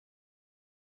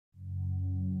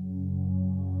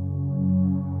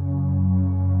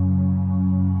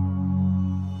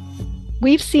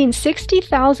We've seen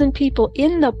 60,000 people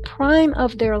in the prime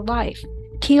of their life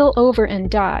keel over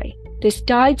and die. This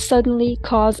died suddenly,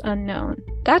 cause unknown.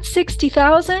 That's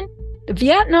 60,000. The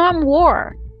Vietnam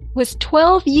War was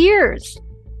 12 years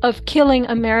of killing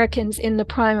Americans in the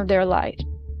prime of their life.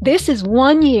 This is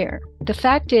 1 year. The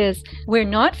fact is, we're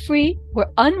not free.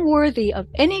 We're unworthy of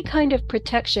any kind of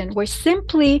protection. We're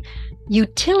simply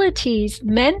utilities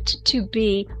meant to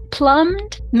be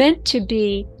plumbed, meant to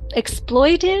be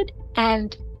exploited,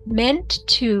 and meant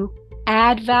to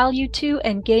add value to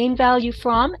and gain value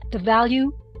from, the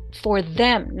value for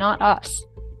them, not us.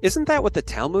 Isn't that what the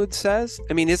Talmud says?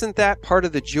 I mean, isn't that part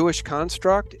of the Jewish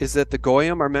construct? Is that the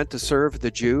Goyim are meant to serve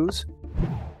the Jews?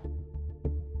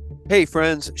 Hey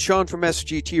friends, Sean from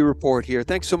SGT Report here.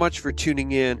 Thanks so much for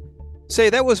tuning in. Say,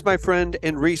 that was my friend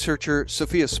and researcher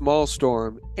Sophia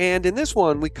Smallstorm, and in this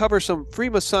one we cover some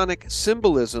Freemasonic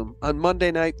symbolism on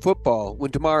Monday Night Football when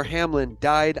Damar Hamlin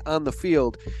died on the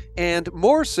field, and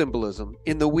more symbolism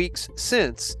in the weeks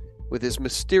since with his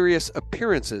mysterious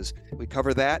appearances. We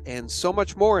cover that and so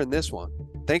much more in this one.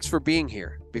 Thanks for being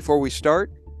here. Before we start,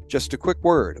 just a quick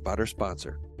word about our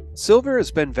sponsor. Silver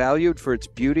has been valued for its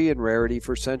beauty and rarity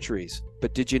for centuries,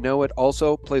 but did you know it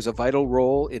also plays a vital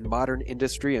role in modern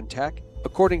industry and tech?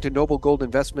 According to Noble Gold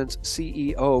Investments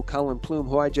CEO Colin Plume,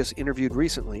 who I just interviewed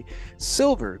recently,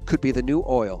 silver could be the new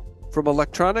oil. From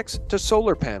electronics to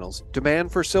solar panels,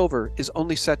 demand for silver is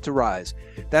only set to rise.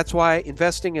 That's why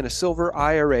investing in a silver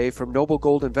IRA from Noble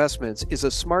Gold Investments is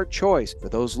a smart choice for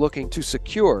those looking to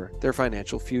secure their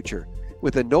financial future.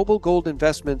 With a Noble Gold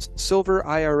Investments Silver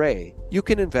IRA, you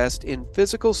can invest in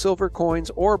physical silver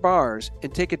coins or bars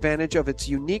and take advantage of its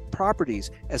unique properties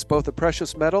as both a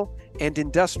precious metal and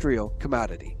industrial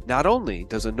commodity. Not only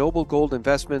does a Noble Gold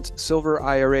Investments Silver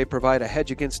IRA provide a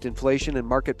hedge against inflation and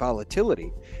market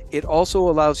volatility, it also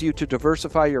allows you to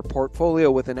diversify your portfolio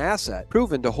with an asset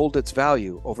proven to hold its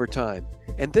value over time.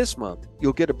 And this month,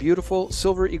 you'll get a beautiful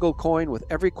Silver Eagle coin with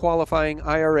every qualifying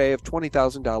IRA of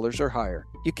 $20,000 or higher.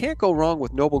 You can't go wrong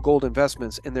with Noble Gold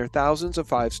Investments and their thousands of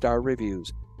 5-star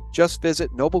reviews. Just visit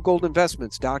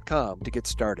noblegoldinvestments.com to get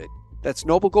started. That's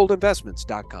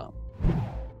noblegoldinvestments.com.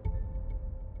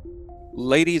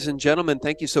 Ladies and gentlemen,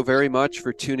 thank you so very much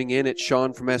for tuning in. It's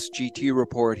Sean from SGT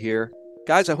Report here.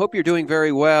 Guys, I hope you're doing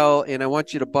very well, and I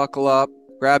want you to buckle up.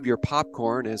 Grab your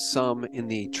popcorn, as some in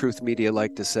the truth media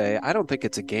like to say. I don't think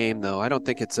it's a game, though. I don't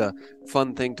think it's a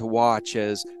fun thing to watch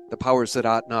as the powers that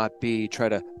ought not be try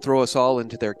to throw us all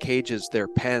into their cages, their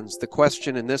pens. The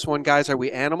question in this one, guys, are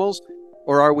we animals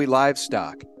or are we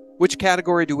livestock? Which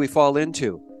category do we fall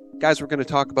into? Guys, we're going to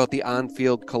talk about the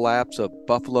on-field collapse of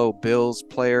Buffalo Bills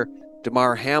player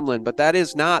Damar Hamlin, but that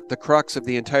is not the crux of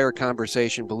the entire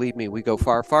conversation. Believe me, we go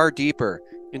far, far deeper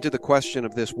into the question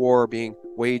of this war being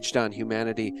waged on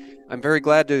humanity. I'm very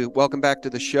glad to welcome back to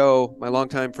the show my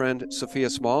longtime friend, Sophia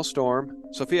Smallstorm.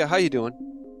 Sophia, how you doing?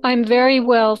 I'm very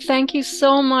well. Thank you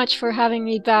so much for having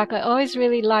me back. I always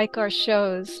really like our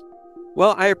shows.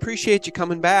 Well, I appreciate you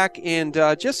coming back. And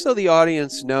just so the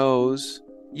audience knows,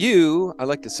 you, I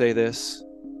like to say this,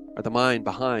 are the mind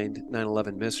behind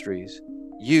 9/11 Mysteries.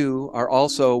 You are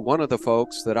also one of the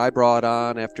folks that I brought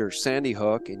on after Sandy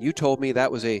Hook, and you told me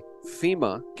that was a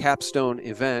FEMA capstone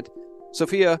event.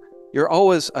 Sophia, you're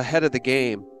always ahead of the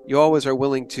game. You always are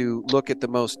willing to look at the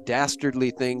most dastardly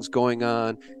things going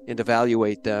on and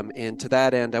evaluate them. And to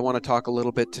that end, I want to talk a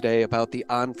little bit today about the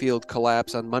on-field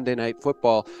collapse on Monday Night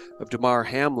Football of Damar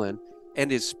Hamlin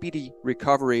and his speedy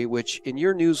recovery, which in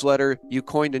your newsletter, you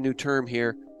coined a new term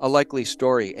here, a likely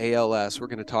story, ALS. We're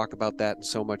going to talk about that and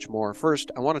so much more. First,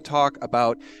 I want to talk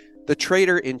about the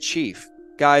traitor-in-chief.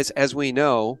 Guys, as we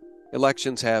know,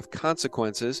 elections have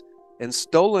consequences, and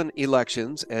stolen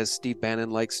elections, as Steve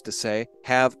Bannon likes to say,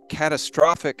 have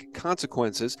catastrophic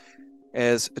consequences.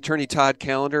 As Attorney Todd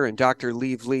Callender and Dr.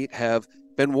 Lee Vliet have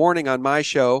been warning on my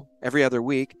show every other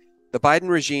week, the Biden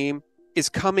regime is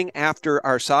coming after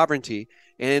our sovereignty,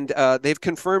 and they've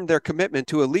confirmed their commitment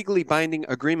to a legally binding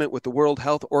agreement with the World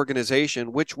Health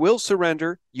Organization, which will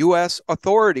surrender U.S.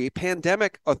 authority,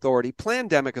 pandemic authority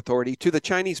to the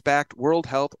Chinese-backed World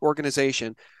Health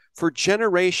Organization for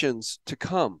generations to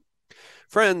come.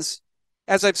 Friends,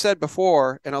 as I've said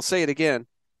before, and I'll say it again,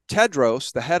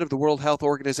 Tedros, the head of the World Health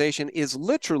Organization, is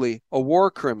literally a war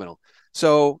criminal.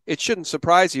 So it shouldn't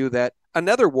surprise you that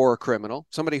another war criminal,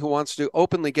 somebody who wants to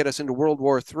openly get us into World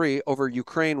War III over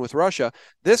Ukraine with Russia,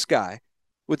 this guy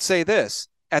would say this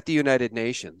at the United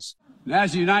Nations.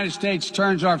 As the United States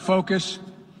turns our focus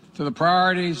to the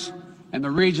priorities and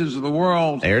the regions of the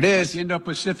world, there it is, like the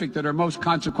Indo-Pacific, that are most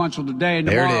consequential today and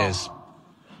tomorrow, there it is.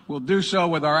 We'll do so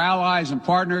with our allies and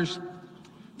partners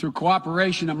through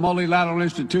cooperation at multilateral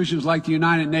institutions like the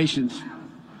United Nations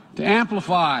to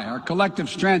amplify our collective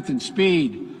strength and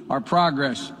speed our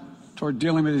progress toward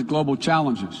dealing with these global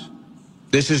challenges.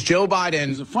 This is Joe Biden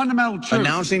There's a fundamental truth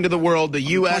announcing to the world the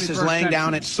U.S. is laying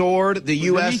down its sword, the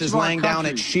U.S. is laying down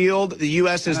its shield, the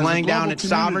U.S. is laying down its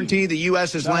sovereignty, the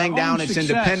U.S. is laying down its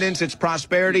independence, its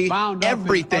prosperity,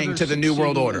 everything to the New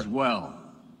World Order. Well,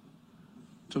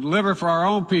 to deliver for our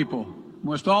own people, we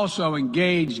must also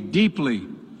engage deeply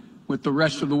with the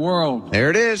rest of the world. There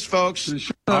it is, folks. To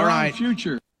ensure All our right. own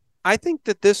future. I think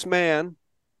that this man,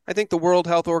 I think the World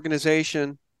Health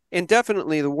Organization, and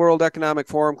definitely the World Economic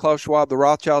Forum, Klaus Schwab, the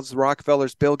Rothschilds, the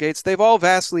Rockefellers, Bill Gates, they've all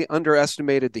vastly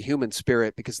underestimated the human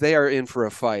spirit because they are in for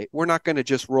a fight. We're not going to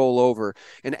just roll over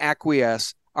and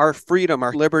acquiesce our freedom,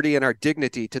 our liberty, and our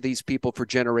dignity to these people for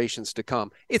generations to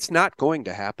come. It's not going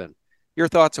to happen. Your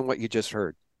thoughts on what you just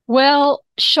heard? Well,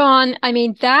 Sean, I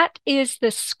mean, that is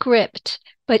the script,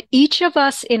 but each of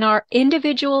us in our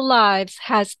individual lives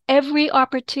has every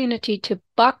opportunity to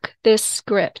buck this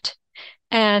script.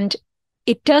 And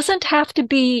it doesn't have to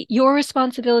be your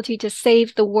responsibility to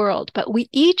save the world, but we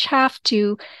each have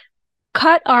to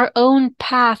cut our own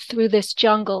path through this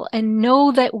jungle and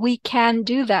know that we can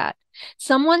do that.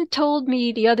 Someone told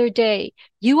me the other day,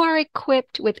 you are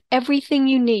equipped with everything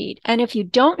you need. And if you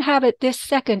don't have it this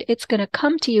second, it's going to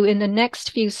come to you in the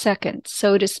next few seconds,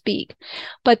 so to speak.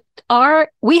 But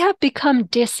we have become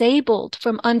disabled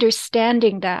from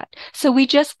understanding that. So we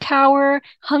just cower,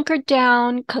 hunker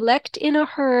down, collect in a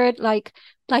herd like,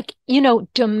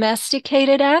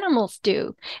 domesticated animals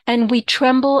do. And we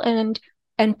tremble and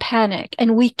panic.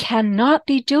 And we cannot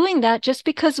be doing that just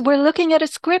because we're looking at a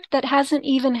script that hasn't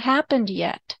even happened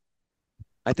yet.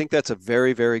 I think that's a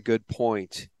very, very good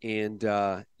point. And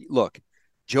look,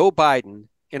 Joe Biden,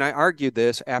 and I argued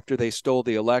this after they stole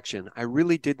the election, I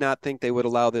really did not think they would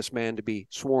allow this man to be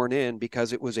sworn in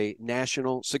because it was a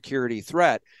national security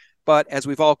threat. But as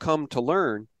we've all come to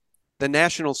learn, the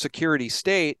national security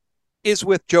state is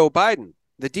with Joe Biden,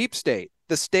 the deep state,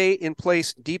 the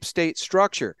stay-in-place deep state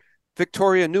structure.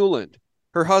 Victoria Nuland,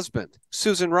 her husband,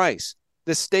 Susan Rice,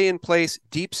 the stay-in-place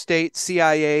deep state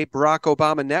CIA Barack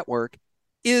Obama network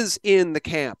is in the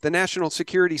camp. The national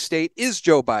security state is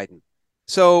Joe Biden.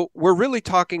 So we're really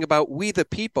talking about we the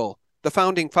people, the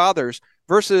founding fathers,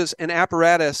 versus an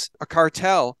apparatus, a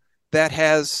cartel that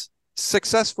has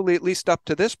successfully, at least up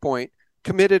to this point,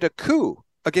 committed a coup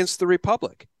against the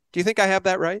republic. Do you think I have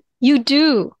that right? You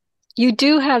do. You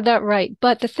do have that right.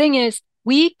 But the thing is,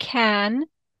 we can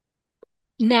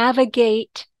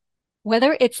navigate,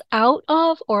 whether it's out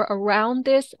of or around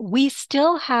this, we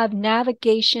still have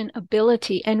navigation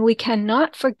ability, and we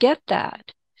cannot forget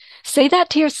that. Say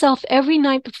that to yourself every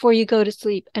night before you go to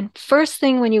sleep and first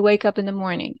thing when you wake up in the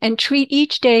morning, and treat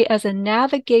each day as a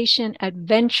navigation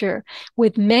adventure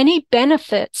with many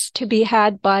benefits to be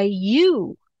had by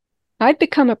you. I've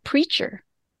become a preacher.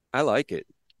 I like it.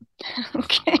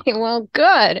 Okay, well,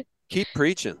 good. Keep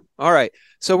preaching. All right.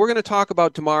 So we're going to talk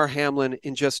about Damar Hamlin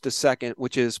in just a second,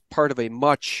 which is part of a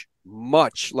much,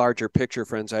 much larger picture,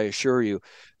 friends, I assure you.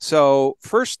 So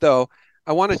first, though,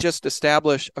 I want to just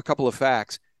establish a couple of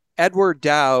facts. Edward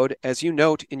Dowd, as you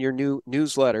note in your new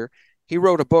newsletter, he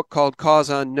wrote a book called Cause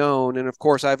Unknown. And of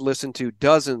course, I've listened to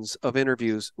dozens of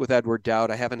interviews with Edward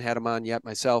Dowd. I haven't had him on yet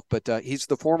myself, but he's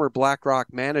the former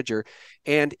BlackRock manager.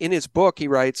 And in his book, he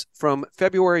writes, from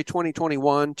February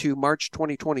 2021 to March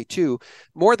 2022,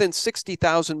 more than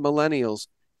 60,000 millennials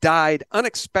died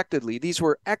unexpectedly. These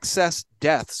were excess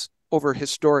deaths over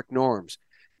historic norms.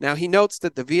 Now, he notes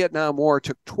that the Vietnam War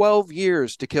took 12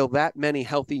 years to kill that many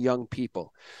healthy young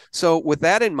people. So with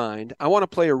that in mind, I want to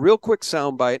play a real quick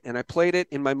soundbite, and I played it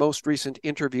in my most recent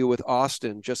interview with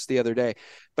Austin just the other day.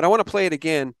 But I want to play it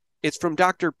again. It's from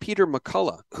Dr. Peter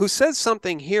McCullough, who says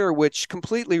something here which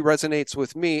completely resonates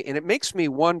with me, and it makes me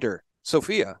wonder,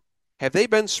 Sophia, have they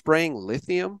been spraying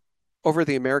lithium over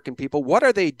the American people? What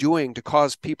are they doing to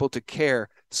cause people to care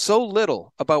so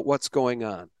little about what's going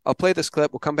on? I'll play this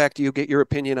clip. We'll come back to you, get your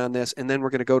opinion on this, and then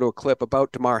we're going to go to a clip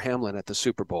about Damar Hamlin at the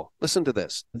Super Bowl. Listen to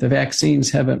this. The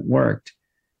vaccines haven't worked.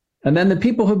 And then the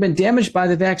people who've been damaged by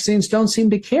the vaccines don't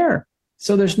seem to care.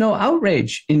 So there's no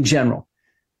outrage in general.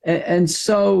 And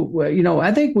so,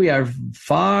 I think we are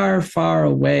far, far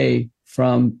away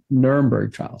from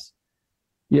Nuremberg trials.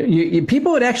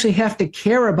 People would actually have to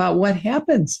care about what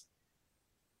happens.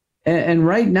 And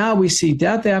right now we see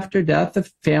death after death. The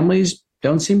families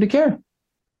don't seem to care.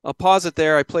 I'll pause it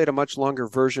there. I played a much longer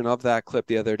version of that clip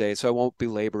the other day, so I won't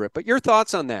belabor it. But your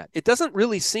thoughts on that? It doesn't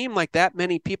really seem like that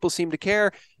many people seem to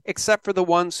care, except for the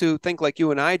ones who think like you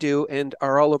and I do and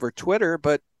are all over Twitter.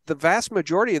 But the vast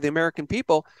majority of the American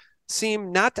people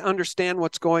seem not to understand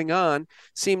what's going on,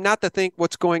 seem not to think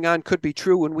what's going on could be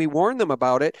true when we warn them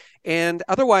about it, and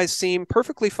otherwise seem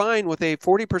perfectly fine with a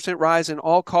 40% rise in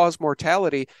all-cause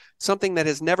mortality, something that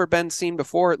has never been seen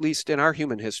before, at least in our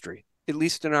human history, at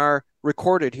least in our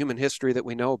recorded human history that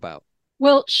we know about.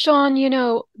 Well, Sean,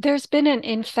 there's been an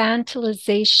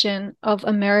infantilization of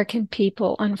American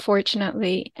people,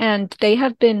 unfortunately, and they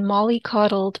have been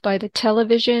mollycoddled by the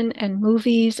television and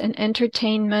movies and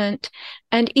entertainment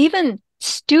and even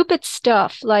stupid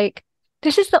stuff like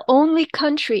this is the only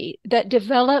country that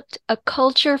developed a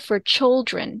culture for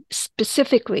children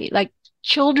specifically, like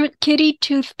children, kitty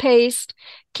toothpaste,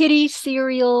 kitty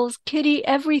cereals, kitty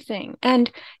everything.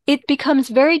 And it becomes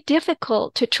very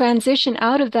difficult to transition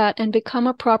out of that and become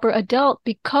a proper adult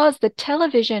because the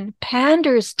television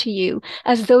panders to you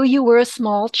as though you were a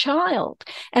small child.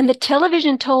 And the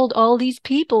television told all these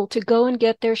people to go and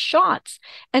get their shots.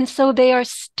 And so they are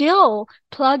still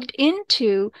plugged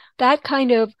into that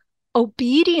kind of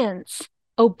obedience,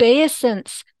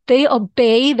 obeisance. They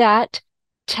obey that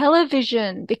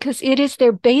television because it is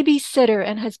their babysitter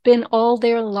and has been all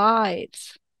their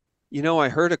lives. I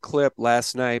heard a clip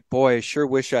last night. Boy, I sure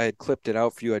wish I had clipped it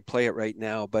out for you. I'd play it right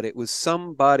now. But it was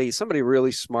somebody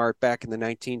really smart back in the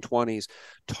 1920s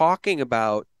talking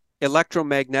about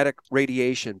electromagnetic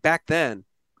radiation back then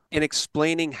and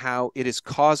explaining how it is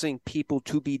causing people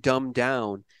to be dumbed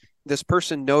down. This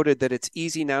person noted that it's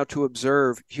easy now to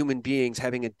observe human beings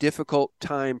having a difficult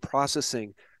time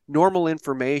processing normal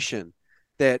information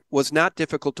that was not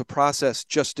difficult to process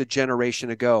just a generation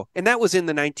ago. And that was in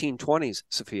the 1920s,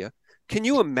 Sophia. Can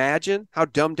you imagine how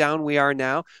dumbed down we are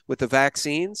now with the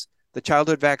vaccines, the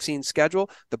childhood vaccine schedule,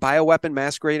 the bioweapon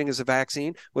masquerading as a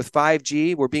vaccine? With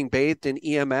 5G, we're being bathed in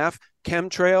EMF,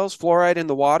 chemtrails, fluoride in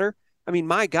the water. I mean,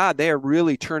 my God, they are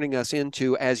really turning us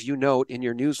into, as you note in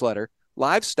your newsletter,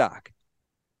 livestock.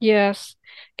 Yes,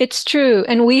 it's true.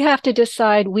 And we have to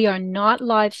decide we are not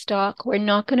livestock. We're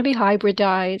not going to be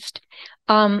hybridized.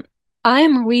 I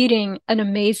am reading an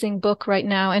amazing book right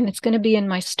now, and it's going to be in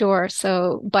my store.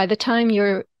 So by the time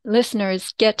your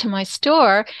listeners get to my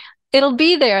store, it'll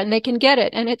be there and they can get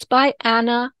it. And it's by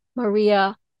Anna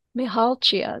Maria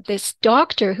Mihalcea, this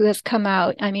doctor who has come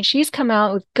out. I mean, she's come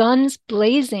out with guns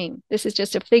blazing. This is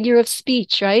just a figure of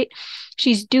speech, right?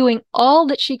 She's doing all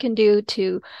that she can do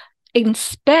to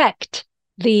inspect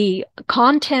the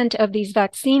content of these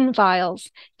vaccine vials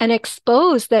and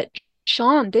expose that,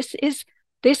 Sean,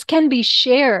 this can be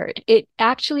shared. It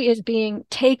actually is being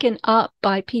taken up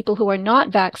by people who are not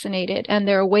vaccinated, and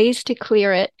there are ways to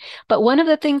clear it. But one of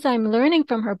the things I'm learning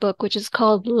from her book, which is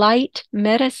called Light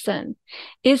Medicine,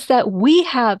 is that we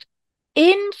have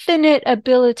infinite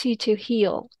ability to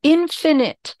heal,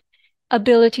 infinite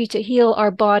ability to heal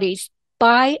our bodies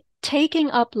by taking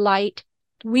up light,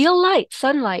 real light,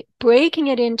 sunlight, breaking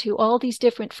it into all these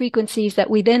different frequencies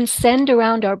that we then send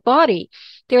around our body.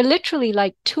 They're literally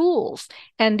like tools.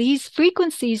 And these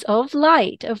frequencies of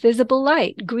light, of visible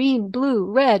light, green, blue,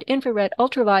 red, infrared,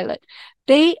 ultraviolet,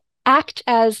 they act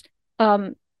as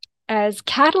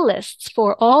catalysts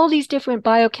for all these different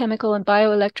biochemical and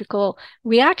bioelectrical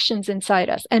reactions inside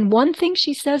us. And one thing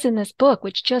she says in this book,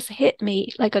 which just hit me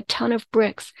like a ton of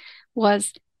bricks,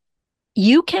 was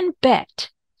you can bet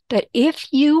that if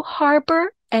you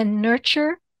harbor and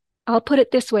nurture, I'll put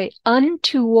it this way,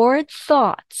 untoward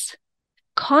thoughts,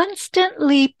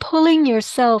 constantly pulling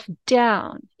yourself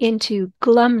down into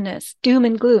glumness, doom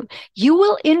and gloom, you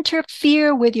will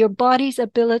interfere with your body's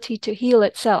ability to heal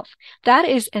itself. That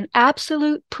is an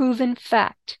absolute proven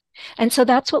fact. And so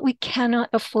that's what we cannot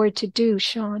afford to do,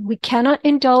 Sean. We cannot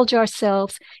indulge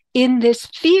ourselves in this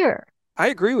fear. I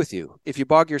agree with you. If you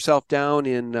bog yourself down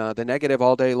in the negative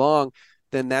all day long,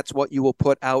 then that's what you will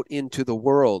put out into the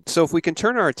world. So if we can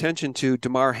turn our attention to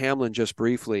Damar Hamlin just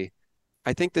briefly,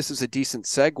 I think this is a decent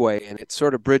segue, and it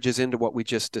sort of bridges into what we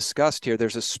just discussed here.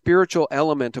 There's a spiritual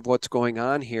element of what's going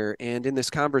on here. And in this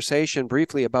conversation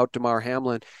briefly about Damar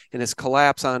Hamlin and his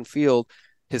collapse on field,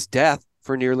 his death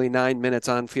for nearly 9 minutes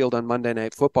on field on Monday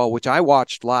Night Football, which I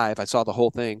watched live, I saw the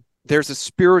whole thing. There's a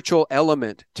spiritual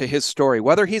element to his story,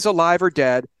 whether he's alive or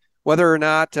dead, whether or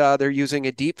not they're using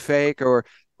a deep fake or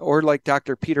like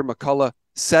Dr. Peter McCullough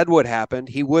said would happen,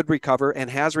 he would recover and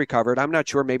has recovered. I'm not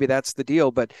sure, maybe that's the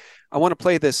deal, but I want to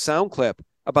play this sound clip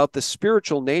about the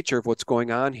spiritual nature of what's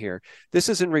going on here. This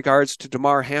is in regards to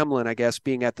Damar Hamlin, I guess,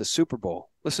 being at the Super Bowl.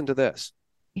 Listen to this.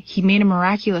 He made a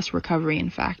miraculous recovery,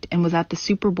 in fact, and was at the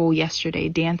Super Bowl yesterday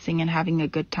dancing and having a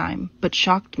good time, but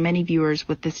shocked many viewers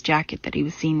with this jacket that he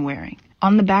was seen wearing.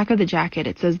 On the back of the jacket,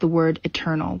 it says the word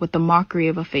eternal with the mockery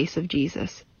of a face of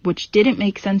Jesus, which didn't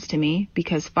make sense to me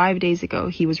because 5 days ago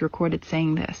he was recorded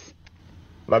saying this.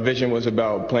 My vision was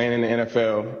about playing in the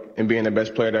NFL and being the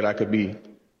best player that I could be.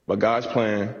 But God's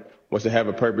plan was to have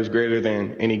a purpose greater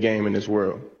than any game in this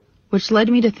world. Which led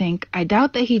me to think, I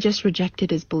doubt that he just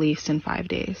rejected his beliefs in 5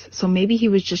 days, so maybe he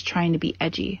was just trying to be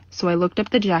edgy. So I looked up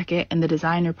the jacket, and the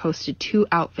designer posted 2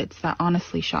 outfits that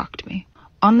honestly shocked me.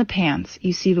 On the pants,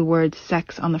 you see the word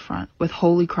sex on the front, with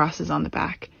holy crosses on the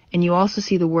back, and you also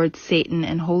see the words Satan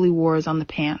and holy wars on the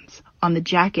pants. On the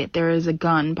jacket, there is a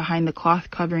gun behind the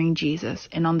cloth covering Jesus,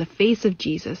 and on the face of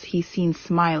Jesus, he's seen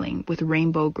smiling with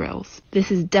rainbow grills. This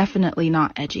is definitely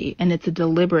not edgy, and it's a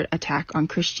deliberate attack on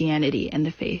Christianity and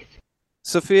the faith.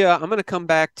 Sophia, I'm going to come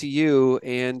back to you,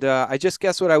 and I just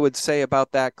guess what I would say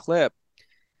about that clip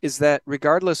is that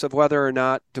regardless of whether or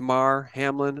not Damar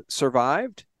Hamlin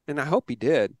survived, and I hope he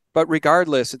did, but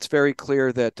regardless, it's very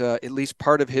clear that at least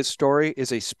part of his story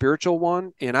is a spiritual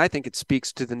one, and I think it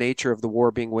speaks to the nature of the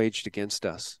war being waged against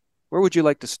us. Where would you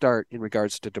like to start in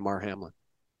regards to Damar Hamlin?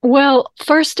 Well,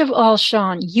 first of all,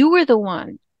 Sean, you were the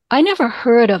one. I never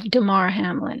heard of Damar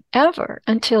Hamlin ever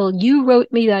until you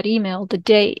wrote me that email the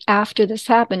day after this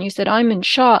happened. You said, I'm in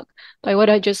shock by what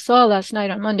I just saw last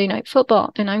night on Monday Night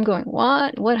Football. And I'm going,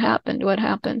 what? What happened? What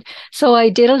happened? So I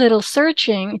did a little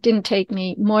searching. It didn't take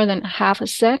me more than half a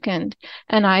second.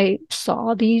 And I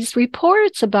saw these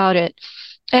reports about it.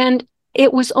 And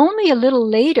it was only a little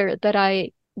later that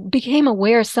I became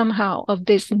aware somehow of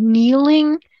this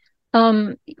kneeling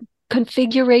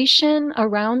configuration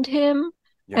around him.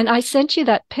 Yeah. And I sent you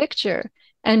that picture,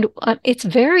 and it's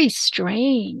very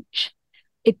strange.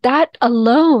 That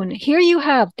alone, here you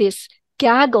have this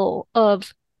gaggle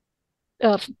of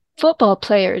football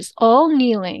players all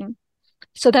kneeling.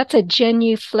 So that's a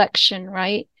genuflection,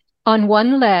 right? On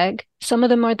one leg. Some of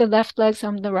them are the left leg,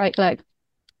 some the right leg.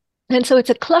 And so it's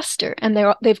a cluster, and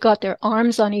they've got their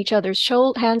arms on each other's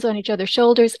hands on each other's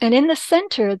shoulders. And in the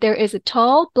center, there is a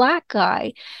tall black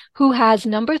guy who has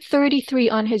number 33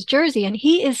 on his jersey, and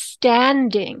he is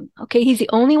standing. Okay, he's the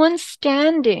only one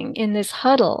standing in this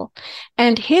huddle,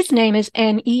 and his name is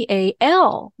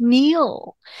Neal,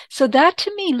 Neal. So that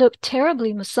to me looked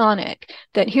terribly Masonic,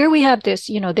 that here we have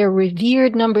this, their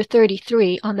revered number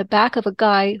 33 on the back of a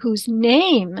guy whose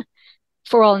name,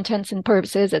 for all intents and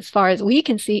purposes, as far as we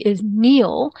can see, is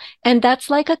Neal. And that's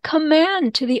like a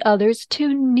command to the others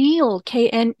to kneel,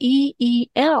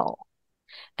 Kneel.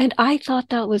 And I thought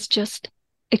that was just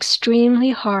extremely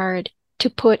hard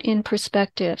to put in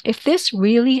perspective. If this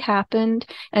really happened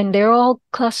and they're all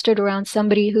clustered around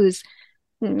somebody who's,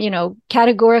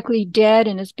 categorically dead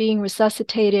and is being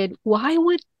resuscitated, why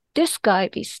would this guy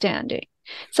be standing?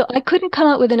 So I couldn't come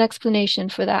up with an explanation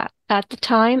for that at the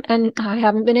time, and I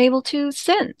haven't been able to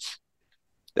since.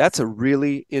 That's a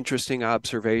really interesting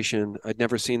observation. I'd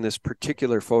never seen this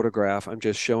particular photograph. I'm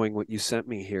just showing what you sent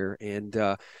me here. And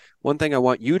one thing I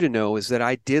want you to know is that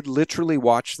I did literally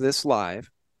watch this live.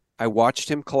 I watched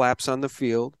him collapse on the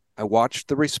field. I watched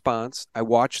the response. I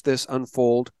watched this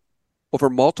unfold over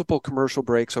multiple commercial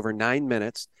breaks over 9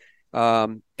 minutes.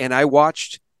 And I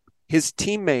watched his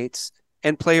teammates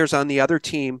and players on the other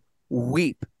team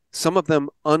weep, some of them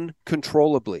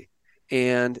uncontrollably.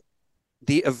 And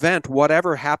the event,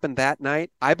 whatever happened that night,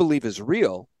 I believe is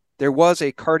real. There was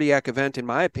a cardiac event, in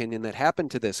my opinion, that happened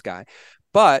to this guy.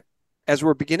 But as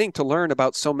we're beginning to learn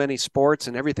about so many sports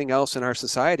and everything else in our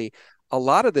society, a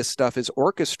lot of this stuff is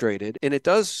orchestrated. And it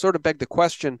does sort of beg the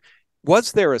question,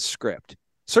 was there a script?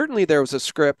 Certainly there was a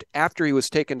script after he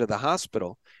was taken to the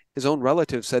hospital. His own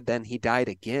relatives said then he died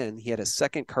again. He had a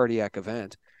second cardiac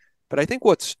event. But I think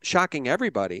what's shocking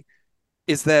everybody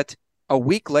is that a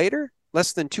week later,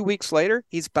 less than 2 weeks later,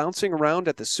 he's bouncing around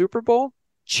at the Super Bowl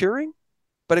cheering.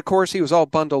 But of course, he was all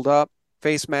bundled up,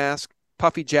 face mask,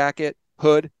 puffy jacket,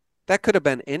 hood. That could have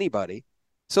been anybody.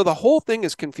 So the whole thing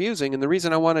is confusing. And the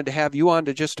reason I wanted to have you on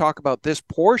to just talk about this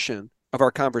portion of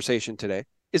our conversation today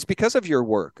is because of your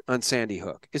work on Sandy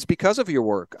Hook. It's because of your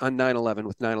work on 9/11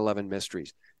 with 9/11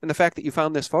 Mysteries. And the fact that you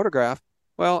found this photograph,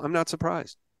 well, I'm not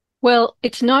surprised. Well,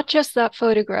 it's not just that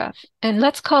photograph. And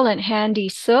let's call it handy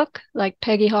sook, like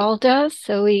Peggy Hall does.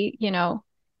 So we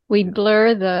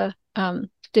blur the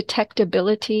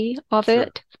detectability of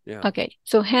it. Yeah. Okay,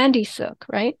 so handy sook,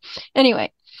 right?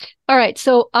 Anyway, all right.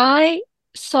 So I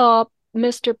saw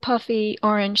Mr. Puffy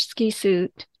Orange ski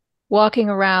suit walking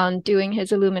around doing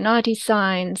his Illuminati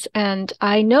signs, and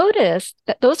I noticed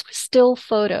that those were still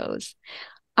photos.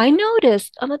 I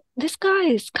noticed this guy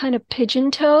is kind of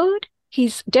pigeon-toed.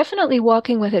 He's definitely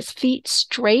walking with his feet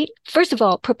straight. First of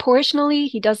all, proportionally,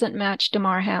 he doesn't match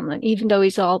Damar Hamlin, even though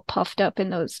he's all puffed up in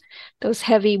those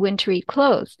heavy wintry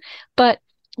clothes. But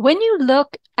when you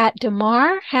look at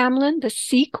Damar Hamlin, the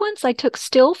sequence, I took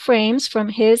still frames from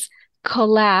his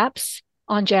collapse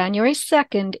on January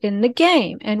 2nd in the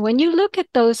game. And when you look at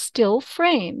those still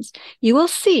frames, you will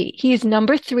see he's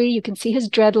number 3. You can see his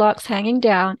dreadlocks hanging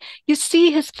down. You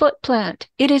see his foot plant.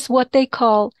 It is what they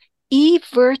call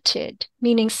everted,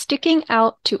 meaning sticking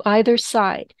out to either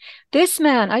side. This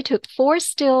man, I took 4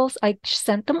 stills. I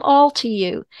sent them all to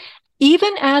you.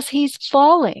 Even as he's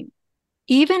falling,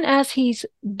 even as he's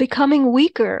becoming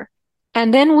weaker,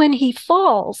 and then when he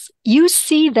falls, you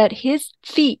see that his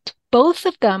feet, both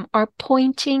of them, are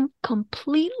pointing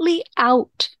completely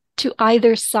out to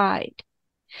either side.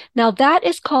 Now that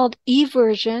is called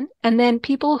eversion. And then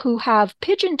people who have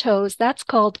pigeon toes, that's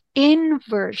called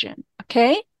inversion.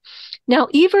 Okay. Now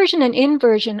eversion and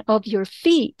inversion of your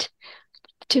feet.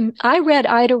 I read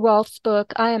Ida Rolf's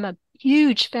book. I am a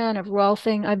huge fan of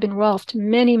Rolfing. I've been Rolfed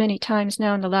many, many times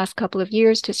now in the last couple of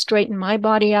years to straighten my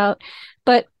body out.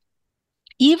 But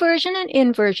eversion and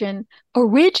inversion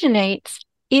originates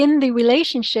in the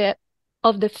relationship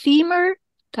of the femur,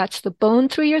 that's the bone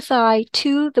through your thigh,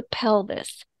 to the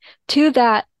pelvis, to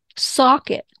that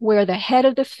socket where the head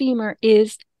of the femur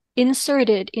is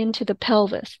inserted into the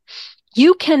pelvis.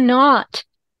 You cannot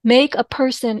make a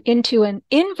person into an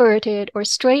inverted or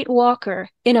straight walker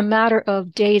in a matter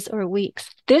of days or weeks.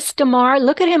 This Damar,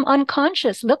 look at him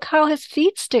unconscious. Look how his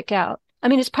feet stick out. I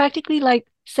mean, it's practically like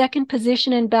second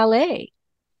position in ballet.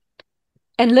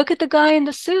 And look at the guy in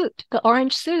the suit, the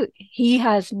orange suit. He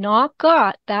has not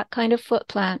got that kind of foot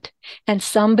plant. And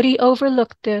somebody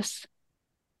overlooked this.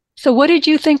 So what did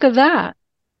you think of that?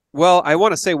 Well, I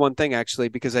want to say one thing, actually,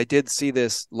 because I did see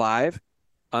this live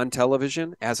on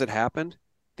television as it happened.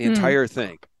 The entire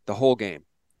thing, the whole game,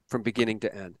 from beginning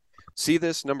to end. See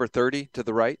this number 30 to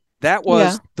the right? That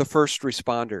was the first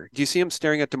responder. Do you see him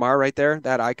staring at Damar right there,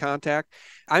 that eye contact?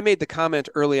 I made the comment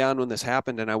early on when this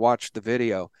happened, and I watched the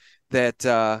video, that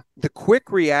the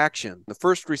quick reaction, the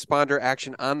first responder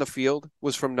action on the field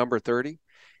was from number 30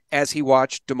 as he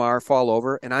watched Damar fall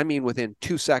over. And I mean, within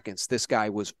 2 seconds, this guy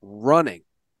was running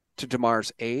to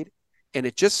Damar's aid. And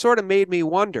it just sort of made me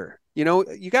wonder, you know,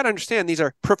 you got to understand, these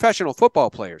are professional football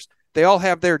players. They all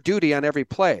have their duty on every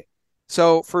play.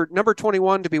 So for number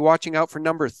 21 to be watching out for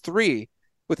number 3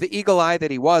 with the eagle eye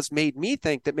that he was, made me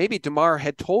think that maybe Damar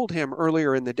had told him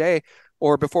earlier in the day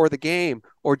or before the game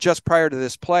or just prior to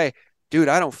this play, dude,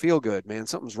 I don't feel good, man.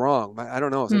 Something's wrong. I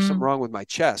don't know if there's something wrong with my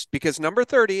chest. Because number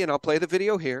 30, and I'll play the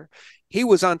video here, he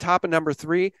was on top of number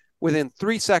 3 within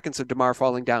 3 seconds of Damar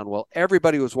falling down. Well,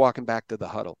 everybody was walking back to the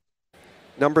huddle.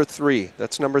 Number 3,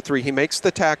 that's number 3. He makes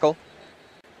the tackle.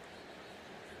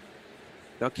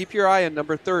 Now keep your eye on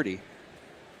number 30.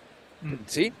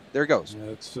 See, there it goes.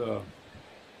 That's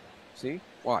see,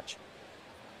 watch.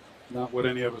 Not what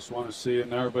any of us want to see,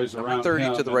 and everybody's number around 30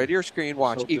 him, to the right of your screen.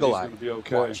 Watch, eagle eye. Be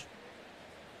okay. Watch.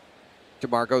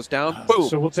 Damar goes down. Boom.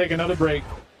 So we'll take another break.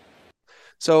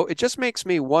 So it just makes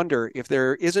me wonder if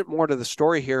there isn't more to the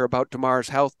story here about Damar's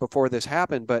health before this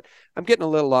happened, but I'm getting a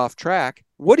little off track.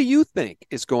 What do you think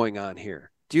is going on here?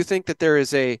 Do you think that there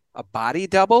is a body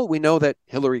double? We know that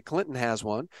Hillary Clinton has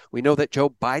one. We know that Joe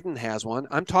Biden has one.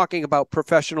 I'm talking about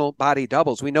professional body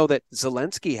doubles. We know that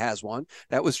Zelensky has one.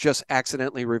 That was just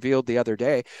accidentally revealed the other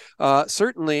day.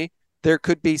 Certainly, there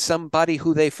could be somebody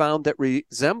who they found that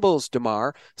resembles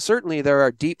Damar. Certainly, there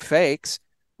are deep fakes.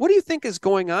 What do you think is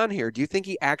going on here? Do you think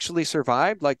he actually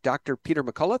survived like Dr. Peter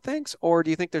McCullough thinks? Or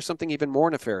do you think there's something even more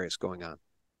nefarious going on?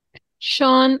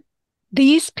 Sean,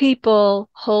 these people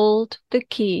hold the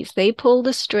keys. They pull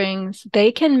the strings.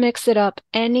 They can mix it up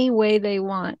any way they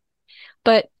want.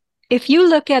 But if you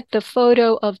look at the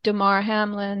photo of Damar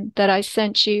Hamlin that I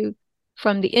sent you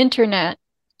from the internet,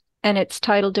 and it's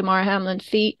titled Damar Hamlin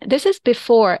Feet, this is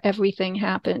before everything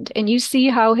happened. And you see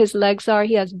how his legs are.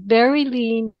 He has very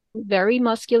lean, very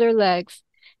muscular legs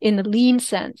in the lean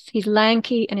sense. He's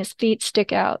lanky and his feet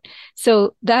stick out.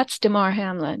 So that's Damar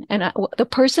Hamlin. And the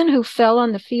person who fell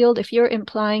on the field, if you're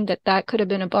implying that that could have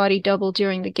been a body double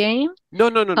during the game. No.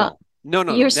 You're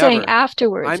never. Saying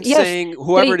afterwards. I'm saying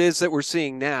whoever it is that we're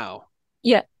seeing now.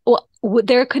 Yeah. Well,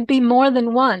 there could be more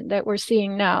than one that we're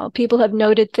seeing now. People have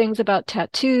noted things about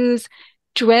tattoos.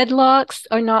 Dreadlocks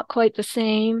are not quite the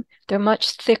same. They're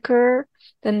much thicker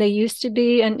than they used to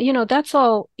be. And, you know, that's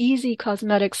all easy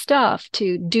cosmetic stuff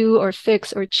to do or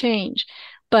fix or change.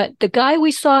 But the guy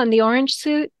we saw in the orange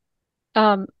suit,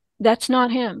 that's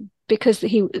not him, because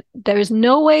there's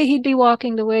no way he'd be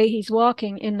walking the way he's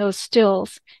walking in those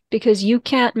stills, because you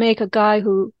can't make a guy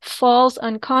who falls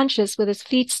unconscious with his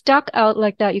feet stuck out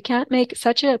like that. You can't make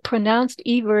such a pronounced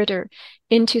everter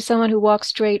into someone who walks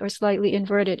straight or slightly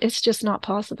inverted. It's just not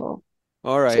possible.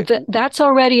 All right. So that's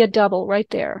already a double right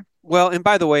there. Well, and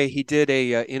by the way, he did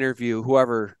a interview,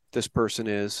 whoever this person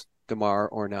is, McNamara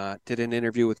or not did an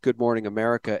interview with Good Morning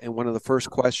America, and one of the first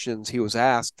questions he was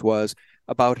asked was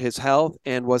about his health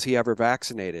and was he ever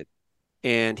vaccinated?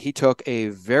 And he took a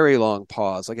very long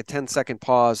pause, like a 10-second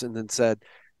pause, and then said,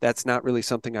 that's not really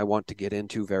something I want to get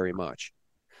into very much.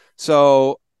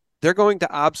 So they're going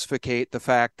to obfuscate the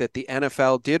fact that the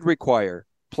NFL did require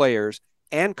players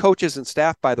and coaches and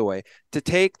staff, by the way, to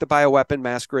take the bioweapon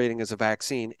masquerading as a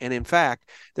vaccine. And in fact,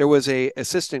 there was an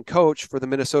assistant coach for the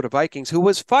Minnesota Vikings who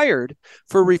was fired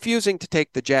for refusing to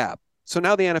take the jab. So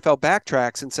now the NFL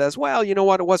backtracks and says, well, you know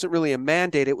what? It wasn't really a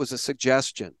mandate. It was a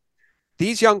suggestion.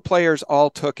 These young players all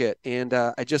took it. And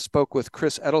I just spoke with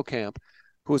Chris Edelkamp,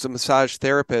 who is a massage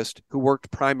therapist who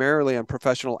worked primarily on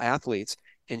professional athletes.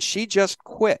 And she just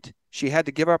quit. She had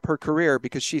to give up her career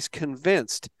because she's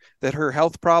convinced that her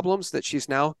health problems that she's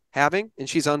now having, and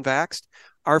she's unvaxxed,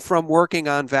 are from working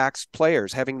on vaxxed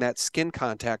players, having that skin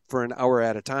contact for an hour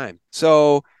at a time.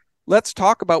 So let's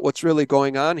talk about what's really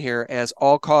going on here, as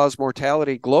all-cause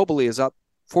mortality globally is up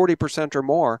 40% or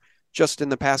more just in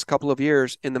the past couple of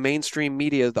years in the mainstream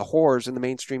media. The whores in the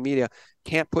mainstream media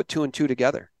can't put two and two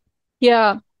together.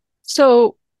 Yeah.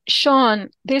 So Sean,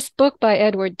 this book by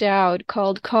Edward Dowd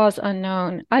called Cause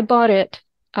Unknown, I bought it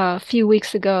a few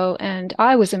weeks ago and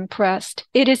I was impressed.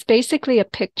 It is basically a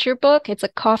picture book. It's a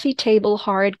coffee table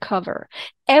hardcover.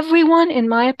 Everyone, in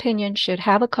my opinion, should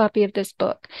have a copy of this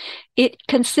book. It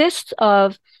consists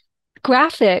of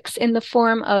graphics in the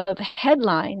form of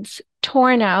headlines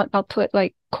torn out. I'll put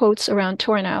like quotes around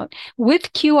torn out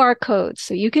with QR codes.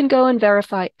 So you can go and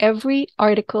verify every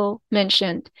article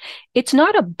mentioned. It's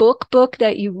not a book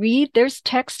that you read. There's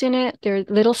text in it. There are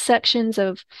little sections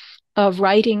of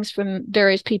writings from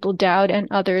various people, Dowd and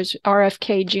others.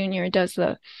 RFK Jr. does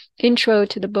the intro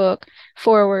to the book,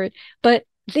 forward. But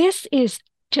this is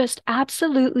just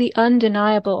absolutely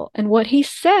undeniable. And what he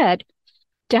said,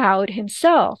 Dowd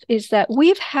himself, is that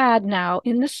we've had now,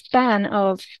 in the span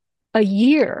of a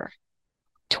year,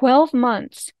 12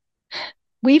 months,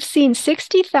 we've seen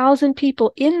 60,000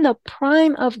 people in the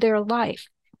prime of their life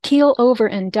keel over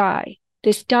and die.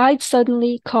 This died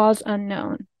suddenly, cause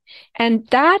unknown. And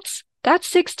that's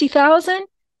 60,000.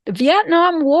 The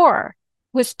Vietnam War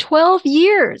was 12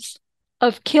 years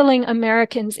of killing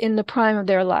Americans in the prime of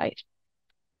their life.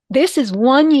 This is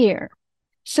 1 year.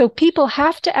 So people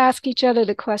have to ask each other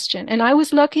the question. And I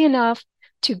was lucky enough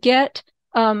to get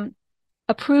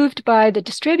approved by the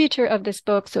distributor of this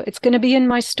book. So it's going to be in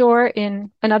my store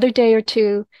in another day or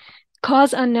two.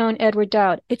 Cause Unknown, Edward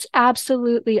Dowd. It's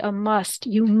absolutely a must.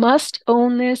 You must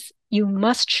own this. You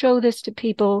must show this to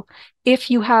people if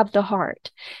you have the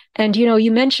heart. And, you know,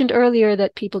 you mentioned earlier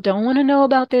that people don't want to know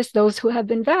about this, those who have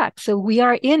been vaxxed. So we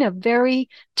are in a very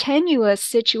tenuous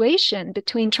situation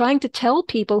between trying to tell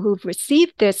people who've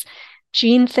received this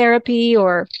gene therapy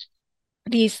or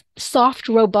these soft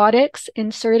robotics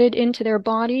inserted into their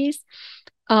bodies.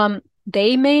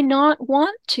 They may not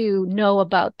want to know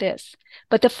about this.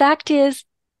 But the fact is,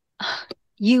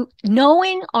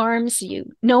 knowing arms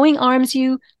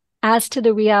you as to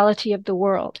the reality of the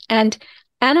world. And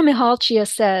Anna Mihalcea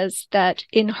says that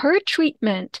in her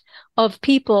treatment of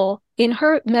people in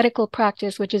her medical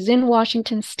practice, which is in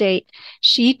Washington State,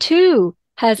 she too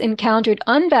has encountered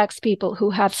unvaxxed people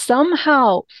who have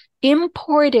somehow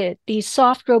imported these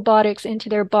soft robotics into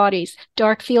their bodies.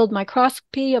 Dark field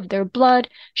microscopy of their blood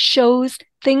shows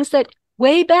things that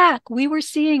way back we were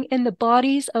seeing in the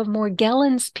bodies of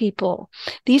Morgellons people.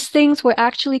 These things were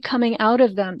actually coming out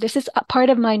of them. This is a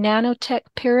part of my nanotech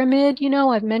pyramid. You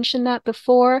know, I've mentioned that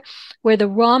before, where the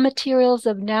raw materials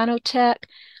of nanotech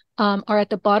are at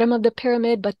the bottom of the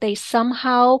pyramid, but they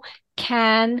somehow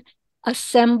can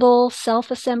assemble,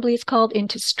 self-assembly is called,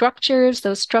 into structures.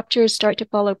 Those structures start to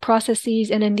follow processes.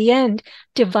 And in the end,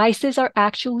 devices are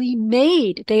actually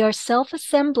made. They are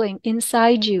self-assembling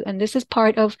inside you. And this is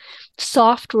part of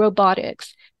soft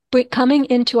robotics, but coming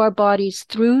into our bodies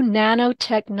through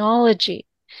nanotechnology.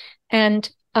 And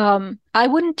I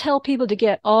wouldn't tell people to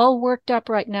get all worked up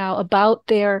right now about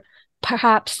their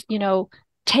perhaps, you know,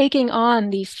 taking on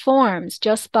these forms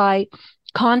just by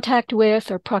contact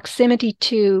with or proximity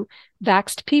to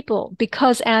vaxxed people,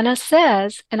 because Anna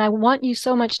says, and I want you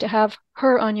so much to have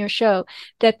her on your show,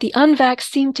 that the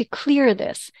unvaxxed seem to clear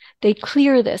this. They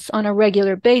clear this on a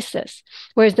regular basis,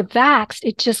 whereas the vaxxed,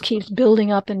 it just keeps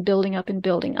building up and building up and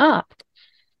building up.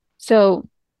 So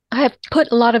I have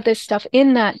put a lot of this stuff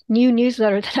in that new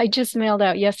newsletter that I just mailed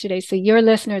out yesterday. So your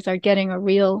listeners are getting a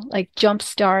real jump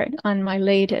start on my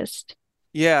latest.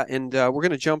 Yeah, and we're going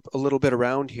to jump a little bit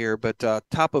around here, but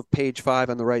top of page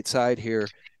 5 on the right side here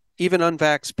Even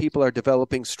unvaxxed people are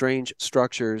developing strange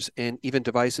structures and even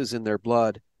devices in their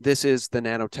blood. This is the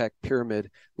nanotech pyramid,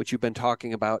 which you've been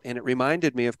talking about. And it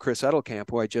reminded me of Chris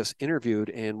Edelkamp, who I just interviewed,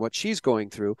 and what she's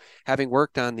going through, having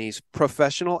worked on these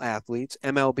professional athletes,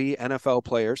 MLB, NFL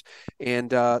players,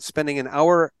 and spending an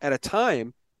hour at a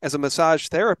time as a massage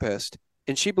therapist.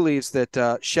 And she believes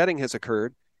that shedding has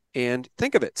occurred. And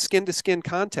think of it, skin-to-skin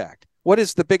contact. What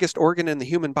is the biggest organ in the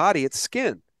human body? It's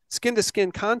skin.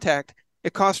 Skin-to-skin contact.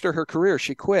 It cost her career.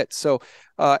 She quit. So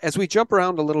as we jump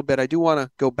around a little bit, I do want to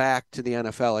go back to the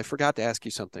NFL. I forgot to ask you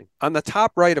something. On the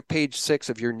top right of page 6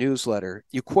 of your newsletter,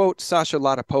 you quote Sasha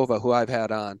Latypova, who I've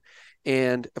had on.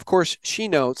 And of course, she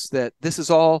notes that this is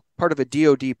all part of a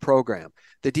DOD program.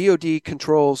 The DOD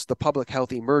controls the public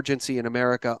health emergency in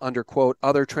America under, quote,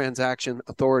 other transaction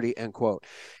authority, end quote.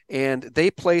 And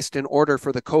they placed an order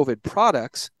for the COVID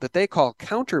products that they call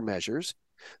countermeasures.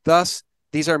 Thus,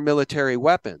 these are military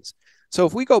weapons. So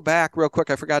if we go back real quick,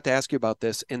 I forgot to ask you about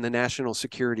this in the national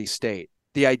security state,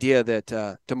 the idea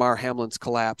that Damar Hamlin's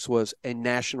collapse was a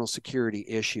national security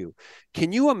issue.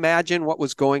 Can you imagine what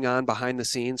was going on behind the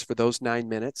scenes for those 9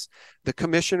 minutes? The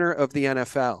commissioner of the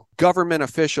NFL, government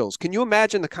officials, can you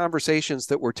imagine the conversations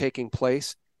that were taking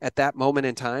place at that moment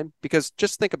in time? Because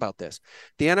just think about this.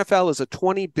 The NFL is a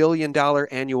 $20 billion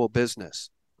annual business.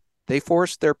 They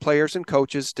forced their players and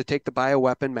coaches to take the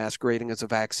bioweapon masquerading as a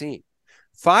vaccine.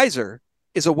 Pfizer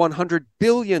is a $100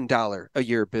 billion a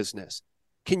year business.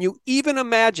 Can you even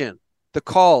imagine the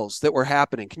calls that were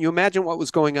happening? Can you imagine what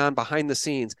was going on behind the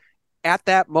scenes at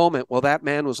that moment while that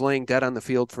man was laying dead on the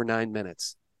field for 9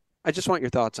 minutes? I just want your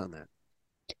thoughts on that.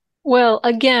 Well,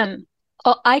 again,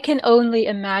 I can only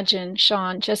imagine,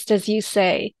 Sean, just as you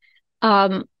say,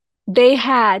 they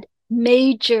had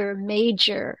major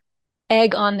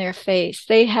egg on their face.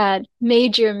 They had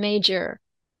major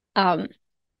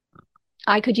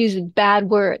I could use a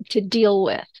bad word to deal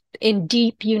with in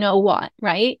deep, you know what,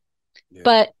 right? Yeah.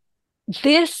 But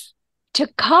this, to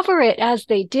cover it as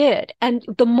they did, and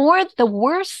the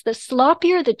worse, the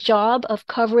sloppier the job of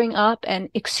covering up and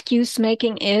excuse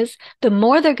making is, the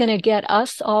more they're going to get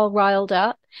us all riled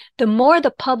up, the more the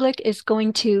public is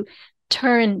going to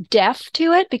turn deaf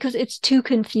to it because it's too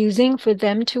confusing for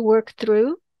them to work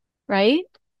through, right?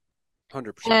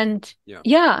 100%. And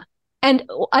yeah. And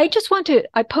I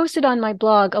posted on my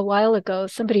blog a while ago,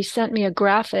 somebody sent me a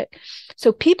graphic.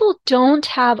 So people don't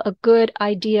have a good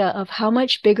idea of how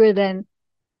much bigger than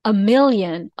a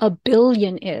billion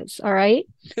is, all right?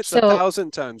 It's 1,000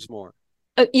 times more.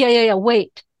 Yeah.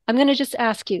 Wait, I'm going to just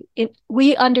ask you.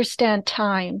 We understand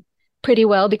time pretty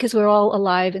well because we're all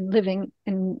alive and living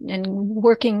and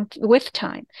working with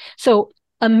time. So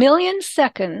 1 million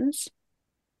seconds,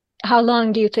 how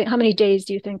many days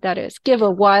do you think that is? Give a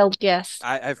wild guess.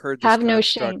 I've heard this Have no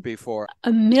shame before.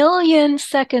 1 million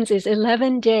seconds is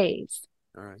 11 days.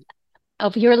 All right.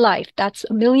 Of your life. That's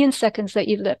 1 million seconds that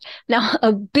you've lived. Now,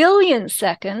 1 billion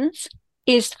seconds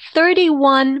is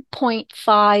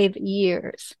 31.5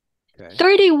 years. Okay.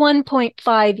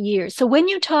 31.5 years. So when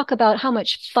you talk about how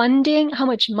much funding, how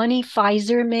much money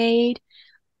Pfizer made,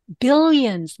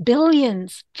 billions.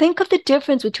 Think of the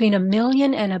difference between 1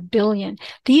 million and 1 billion.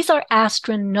 These are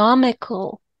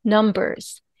astronomical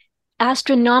numbers,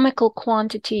 astronomical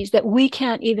quantities that we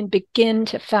can't even begin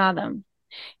to fathom.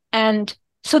 And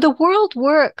so the world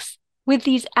works with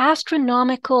these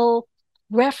astronomical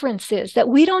references that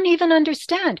we don't even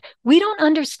understand. We don't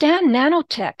understand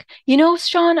nanotech. You know,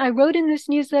 Sean, I wrote in this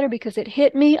newsletter because it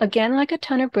hit me again like a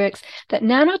ton of bricks that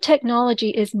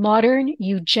nanotechnology is modern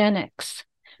eugenics.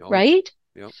 Right?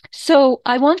 Yep. So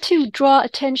I want to draw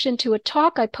attention to a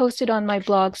talk I posted on my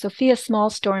blog,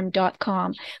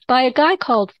 sophiasmallstorm.com, by a guy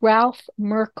called Ralph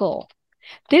Merkel.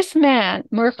 This man,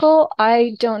 Merkel,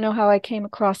 I don't know how I came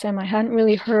across him. I hadn't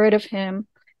really heard of him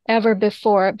ever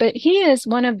before, but he is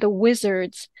one of the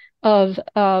wizards of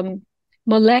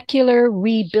molecular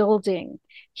rebuilding.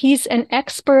 He's an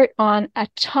expert on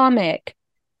atomic,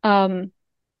 I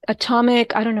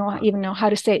don't even know how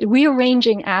to say it,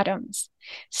 rearranging atoms.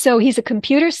 So he's a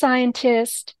computer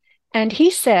scientist, and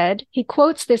he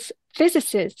quotes this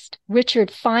physicist, Richard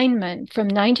Feynman, from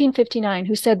 1959,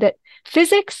 who said that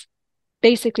physics,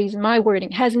 basically is my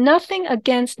wording, has nothing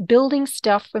against building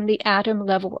stuff from the atom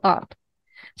level up.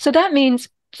 So that means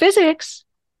physics,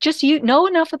 just you know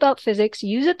enough about physics,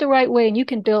 use it the right way, and you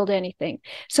can build anything.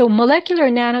 So molecular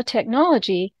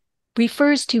nanotechnology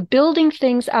refers to building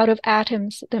things out of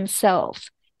atoms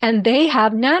themselves. And they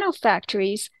have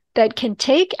nanofactories that can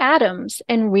take atoms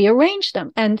and rearrange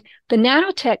them. And the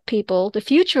nanotech people, the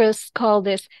futurists, call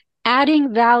this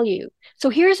adding value. So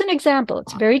here's an example.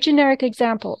 It's a very generic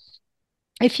example.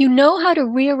 if you know how to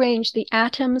rearrange the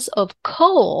atoms of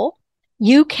coal,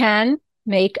 you can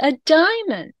make a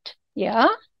diamond. Yeah.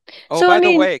 Oh, So, by I the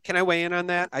mean, way, can I weigh in on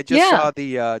that? I just saw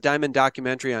the diamond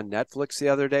documentary on Netflix the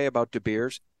other day about De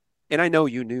Beers, and I know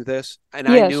you knew this, and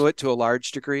I knew it to a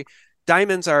large degree.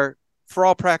 Diamonds are, for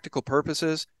all practical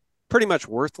purposes, pretty much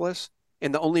worthless,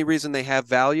 and the only reason they have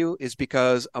value is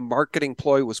because a marketing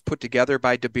ploy was put together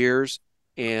by De Beers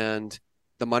and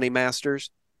the money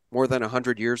masters more than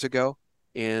 100 years ago,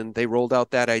 and they rolled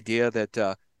out that idea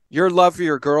that your love for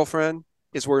your girlfriend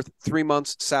is worth 3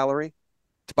 months' salary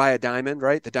to buy a diamond,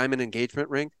 right? The diamond engagement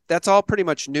ring. That's all pretty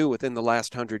much new within the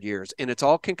last 100 years. And it's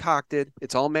all concocted,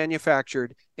 it's all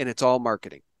manufactured, and it's all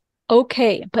marketing.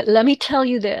 Okay, but let me tell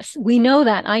you this. We know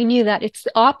that. I knew that. It's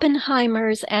the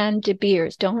Oppenheimers and De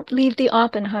Beers. Don't leave the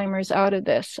Oppenheimers out of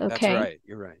this, okay? That's right.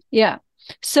 You're right. Yeah.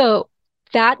 So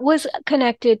that was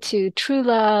connected to true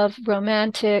love,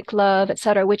 romantic love,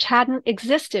 etc., which hadn't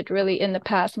existed really in the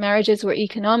past. Marriages were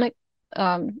economic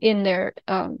in their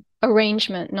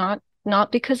arrangement,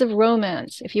 not because of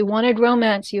romance. If you wanted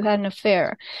romance, you had an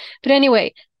affair. But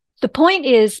anyway, the point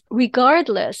is,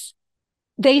 regardless,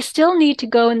 they still need to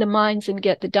go in the mines and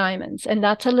get the diamonds. And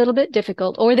that's a little bit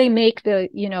difficult. Or they make the,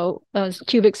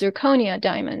 cubic zirconia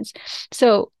diamonds.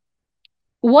 So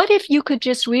what if you could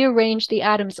just rearrange the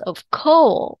atoms of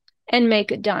coal and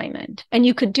make a diamond? And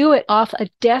you could do it off a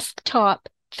desktop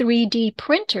 3D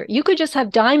printer. You could just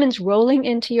have diamonds rolling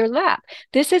into your lap.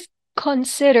 This is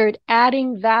considered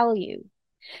adding value.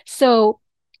 So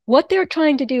what they're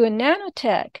trying to do in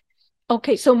nanotech,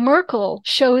 okay, so Merkel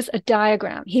shows a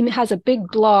diagram. He has a big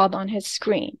blob on his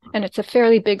screen, and it's a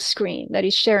fairly big screen that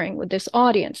he's sharing with this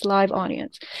audience, live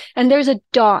audience. And there's a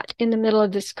dot in the middle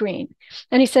of the screen.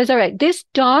 And he says, all right, this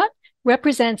dot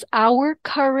represents our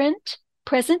current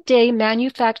present day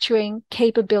manufacturing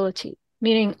capability,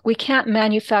 meaning we can't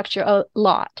manufacture a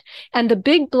lot. And the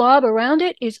big blob around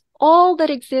it is all that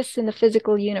exists in the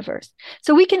physical universe.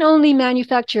 So we can only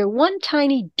manufacture one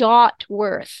tiny dot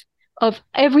worth of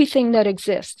everything that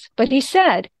exists. But he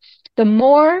said, the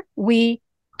more we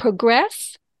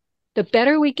progress, the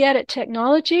better we get at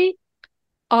technology,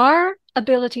 our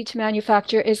ability to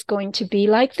manufacture is going to be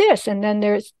like this. And then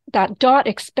there's that dot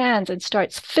expands and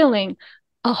starts filling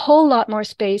a whole lot more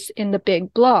space in the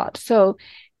big blob. So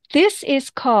this is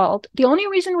called, the only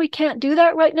reason we can't do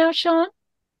that right now, Sean,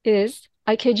 is,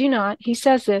 I kid you not, he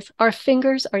says this, our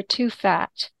fingers are too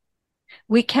fat.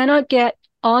 We cannot get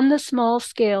on the small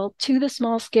scale, to the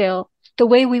small scale, the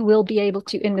way we will be able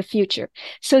to in the future.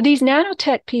 So these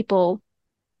nanotech people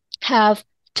have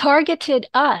targeted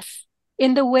us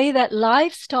in the way that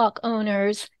livestock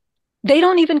owners, they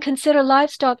don't even consider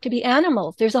livestock to be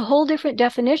animals. There's a whole different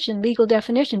definition, legal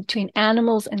definition between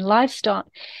animals and livestock.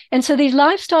 And so these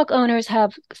livestock owners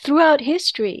have, throughout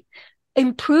history,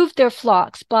 improved their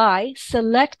flocks by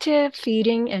selective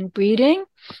feeding and breeding.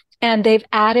 And they've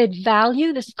added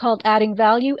value. This is called adding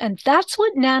value. And that's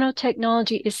what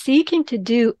nanotechnology is seeking to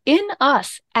do in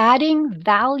us, adding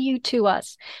value to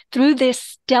us through this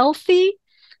stealthy,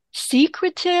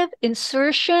 secretive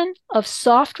insertion of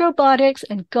soft robotics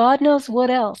and God knows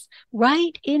what else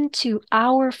right into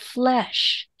our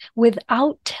flesh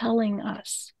without telling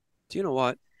us. Do you know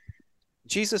what?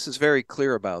 Jesus is very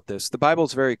clear about this. The Bible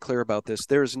is very clear about this.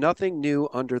 There is nothing new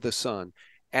under the sun,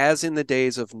 as in the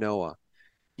days of Noah.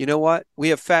 You know what? We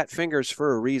have fat fingers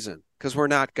for a reason, because we're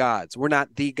not gods. We're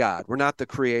not the God. We're not the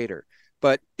creator.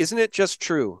 But isn't it just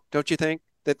true, don't you think,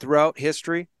 that throughout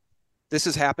history, this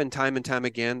has happened time and time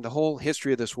again? The whole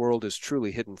history of this world is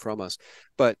truly hidden from us.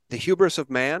 But the hubris of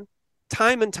man,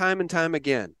 time and time and time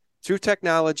again, through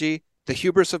technology, the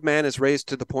hubris of man is raised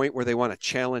to the point where they want to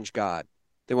challenge God.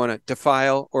 They want to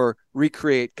defile or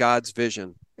recreate God's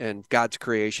vision and God's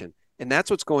creation. And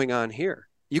that's what's going on here.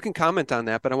 You can comment on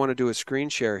that, but I want to do a screen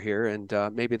share here, and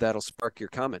maybe that'll spark your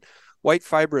comment. White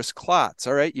fibrous clots.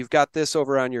 All right, you've got this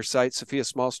over on your site,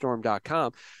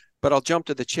 sophiasmallstorm.com. But I'll jump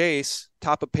to the chase.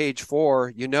 Top of page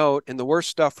 4, you note, in the worst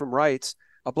stuff from Wrights,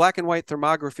 a black and white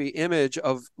thermography image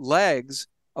of legs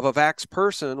of a vaxxed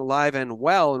person alive and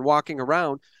well and walking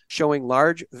around, showing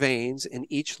large veins in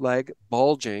each leg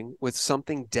bulging with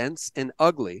something dense and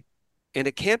ugly. And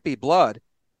it can't be blood.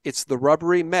 It's the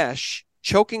rubbery mesh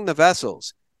choking the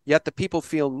vessels. Yet the people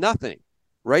feel nothing.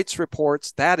 Wrights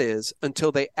reports, that is,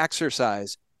 until they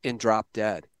exercise and drop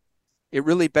dead. It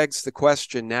really begs the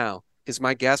question now, is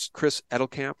my guest Chris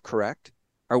Edelkamp correct?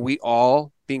 Are we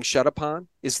all being shut upon?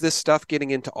 Is this stuff getting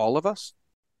into all of us?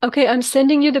 Okay, I'm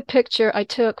sending you the picture I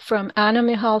took from Ana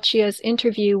Mihalchia's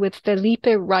interview with Felipe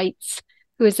Reitz,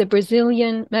 who is a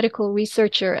Brazilian medical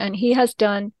researcher, and he has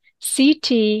done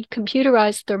CT,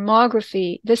 computerized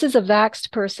thermography. This is a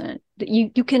vaxxed person.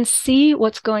 You can see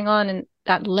what's going on in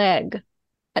that leg.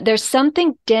 There's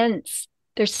something dense.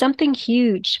 There's something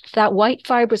huge. That white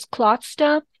fibrous clot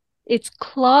stuff, it's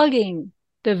clogging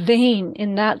the vein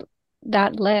in that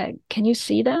leg. Can you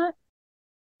see that?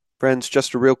 Friends,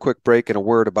 just a real quick break and a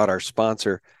word about our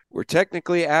sponsor. We're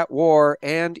technically at war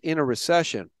and in a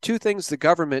recession. Two things the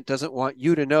government doesn't want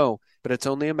you to know, but it's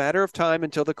only a matter of time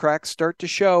until the cracks start to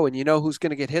show, and you know who's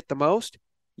going to get hit the most?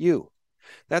 You.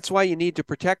 That's why you need to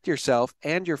protect yourself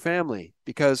and your family,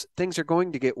 because things are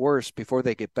going to get worse before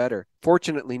they get better.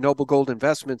 Fortunately, Noble Gold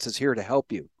Investments is here to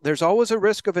help you. There's always a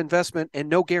risk of investment and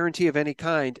no guarantee of any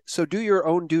kind, so do your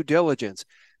own due diligence.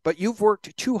 But you've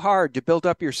worked too hard to build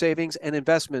up your savings and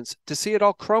investments to see it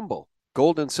all crumble.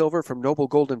 Gold and silver from Noble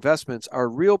Gold Investments are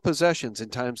real possessions in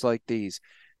times like these.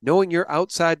 Knowing you're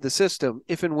outside the system,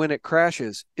 if and when it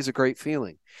crashes, is a great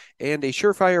feeling. And a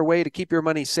surefire way to keep your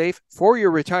money safe for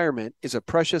your retirement is a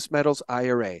precious metals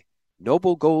IRA.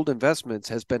 Noble Gold Investments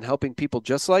has been helping people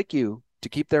just like you to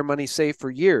keep their money safe for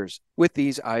years with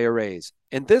these IRAs.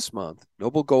 And this month,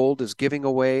 Noble Gold is giving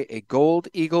away a Gold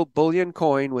Eagle bullion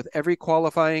coin with every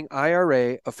qualifying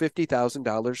IRA of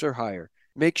 $50,000 or higher.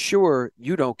 Make sure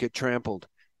you don't get trampled.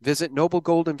 Visit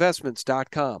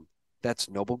noblegoldinvestments.com. That's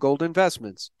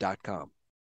noblegoldinvestments.com.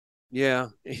 Yeah,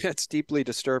 it's deeply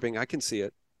disturbing. I can see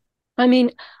it. I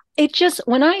mean,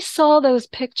 when I saw those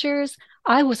pictures,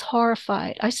 I was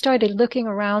horrified. I started looking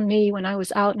around me when I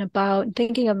was out and about and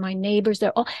thinking of my neighbors.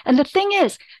 And the thing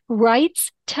is,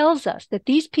 Wrights tells us that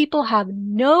these people have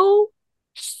no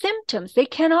symptoms. They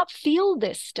cannot feel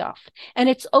this stuff. And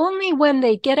it's only when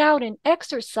they get out and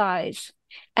exercise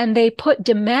and they put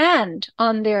demand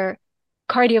on their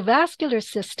cardiovascular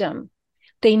system,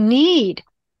 they need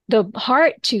the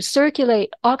heart to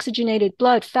circulate oxygenated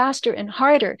blood faster and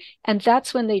harder, and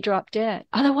that's when they drop dead.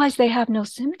 Otherwise, they have no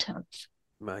symptoms.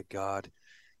 My God.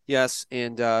 Yes,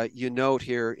 and you note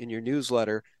here in your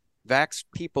newsletter, vaxxed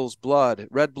people's blood,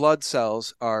 red blood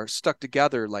cells, are stuck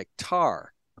together like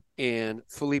tar. And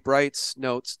Philippe Wrights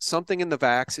notes something in the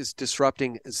vax is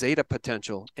disrupting zeta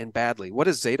potential, and badly. What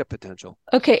is zeta potential?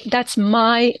 Okay, that's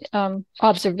my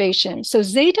observation. So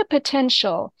zeta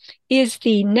potential is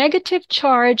the negative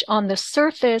charge on the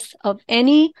surface of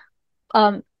any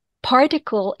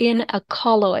particle in a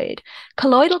colloid.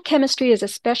 Colloidal chemistry is a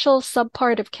special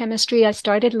subpart of chemistry. I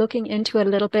started looking into it a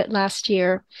little bit last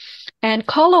year. And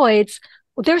colloids,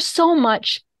 there's so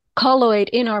much colloid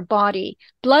in our body.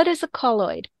 Blood is a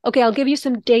colloid. Okay, I'll give you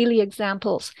some daily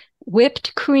examples.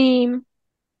 Whipped cream,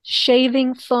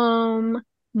 shaving foam,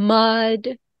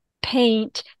 mud,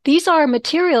 paint. These are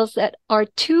materials that are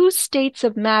two states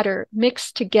of matter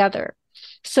mixed together.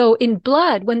 So in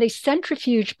blood, when they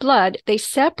centrifuge blood, they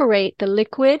separate the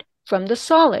liquid from the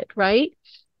solid, right?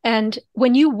 And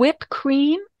when you whip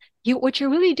cream, what you're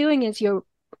really doing is you're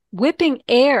whipping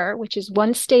air, which is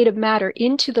one state of matter,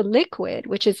 into the liquid,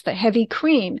 which is the heavy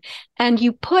cream, and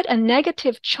you put a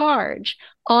negative charge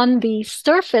on the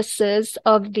surfaces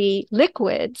of the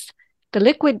liquids, the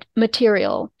liquid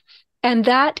material, and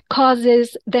that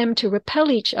causes them to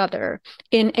repel each other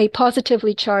in a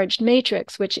positively charged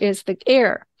matrix, which is the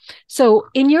air. So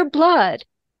in your blood,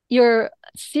 your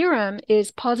serum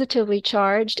is positively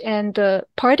charged, and the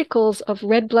particles of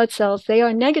red blood cells, they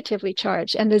are negatively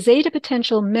charged. And the zeta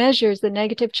potential measures the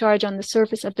negative charge on the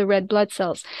surface of the red blood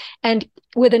cells. And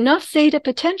with enough zeta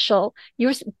potential,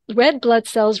 your red blood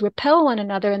cells repel one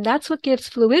another, and that's what gives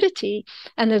fluidity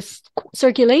and the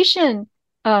circulation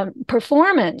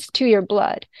performance to your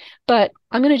blood. But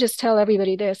I'm going to just tell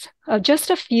everybody this. Just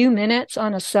a few minutes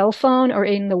on a cell phone or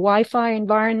in the Wi-Fi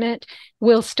environment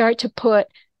will start to put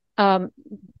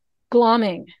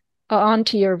glomming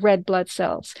onto your red blood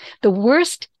cells. The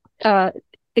worst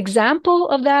example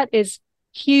of that is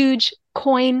huge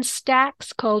coin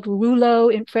stacks called rouleaux.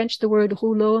 In French, the word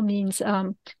rouleau means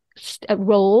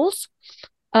rolls.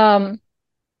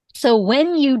 So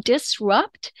when you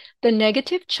disrupt the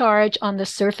negative charge on the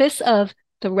surface of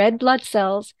the red blood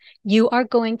cells, you are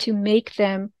going to make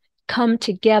them come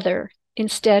together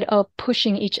instead of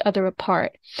pushing each other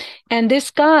apart. And this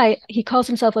guy, he calls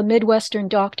himself a Midwestern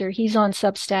doctor. He's on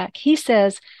Substack. He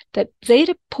says that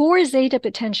poor zeta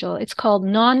potential, it's called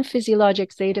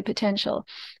non-physiologic zeta potential,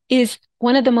 is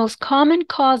one of the most common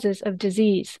causes of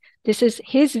disease. This is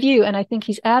his view, and I think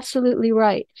he's absolutely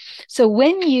right. So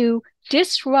when you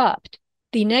disrupt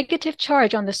the negative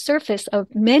charge on the surface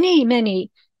of many, many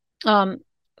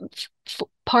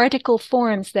particle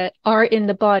forms that are in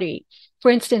the body, for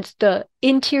instance, the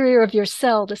interior of your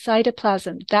cell, the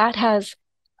cytoplasm, that has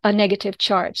a negative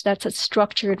charge. That's a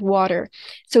structured water.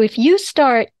 So if you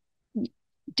start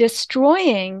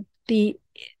destroying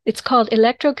it's called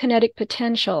electrokinetic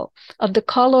potential of the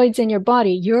colloids in your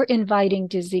body, you're inviting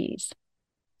disease.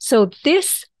 So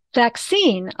this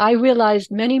vaccine, I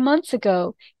realized many months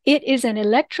ago, it is an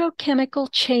electrochemical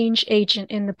change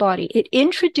agent in the body. It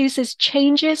introduces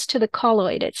changes to the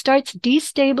colloid. It starts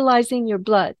destabilizing your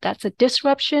blood. That's a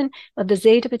disruption of the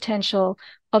zeta potential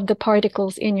of the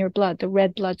particles in your blood, the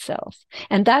red blood cells.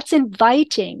 And that's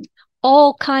inviting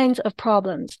all kinds of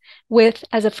problems with,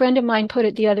 as a friend of mine put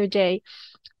it the other day,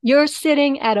 you're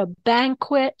sitting at a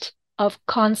banquet of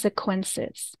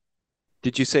consequences.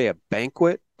 Did you say a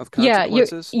banquet of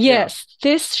consequences? Yes.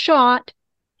 This shot,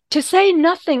 to say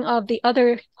nothing of the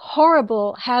other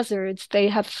horrible hazards they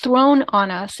have thrown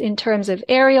on us in terms of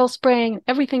aerial spraying,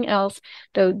 everything else,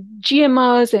 the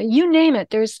GMOs, you name it,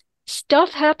 there's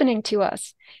stuff happening to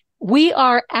us. We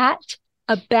are at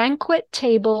a banquet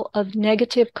table of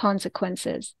negative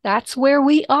consequences. That's where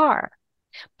we are.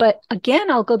 But again,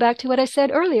 I'll go back to what I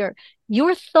said earlier.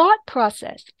 Your thought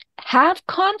process, have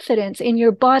confidence in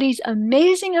your body's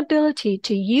amazing ability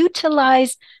to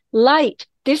utilize light.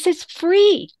 This is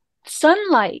free.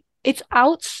 Sunlight. It's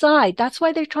outside. That's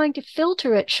why they're trying to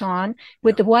filter it, Sean,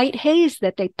 with the white haze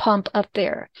that they pump up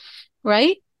there,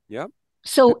 right? Yep.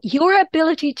 So your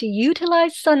ability to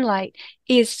utilize sunlight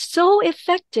is so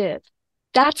effective.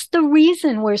 That's the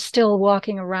reason we're still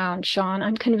walking around, Sean.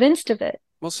 I'm convinced of it.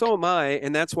 Well, so am I,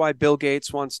 and that's why Bill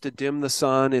Gates wants to dim the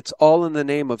sun. It's all in the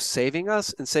name of saving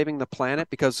us and saving the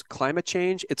planet, because climate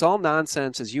change, it's all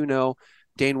nonsense, as you know,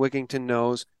 Dane Wigington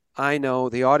knows, I know,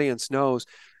 the audience knows.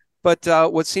 But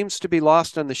what seems to be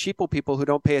lost on the sheeple people who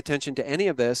don't pay attention to any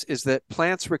of this is that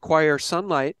plants require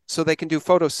sunlight so they can do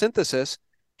photosynthesis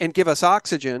and give us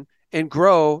oxygen and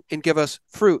grow and give us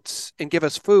fruits and give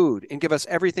us food and give us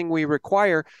everything we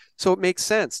require. So it makes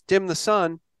sense. Dim the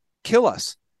sun, kill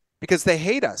us, because they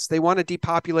hate us. They want to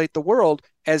depopulate the world,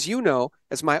 as you know,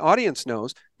 as my audience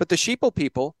knows. But the sheeple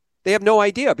people, they have no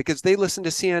idea, because they listen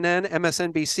to CNN,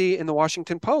 MSNBC, and the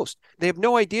Washington Post. They have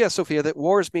no idea, Sophia, that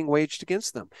war is being waged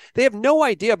against them. They have no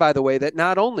idea, by the way, that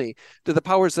not only do the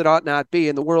powers that ought not be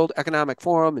in the World Economic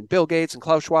Forum and Bill Gates and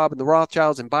Klaus Schwab and the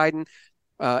Rothschilds and Biden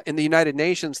in the United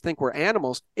Nations think we're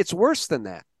animals. It's worse than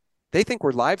that. They think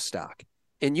we're livestock.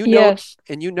 And you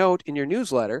note in your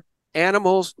newsletter,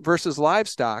 animals versus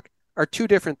livestock are two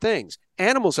different things.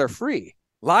 Animals are free.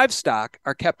 Livestock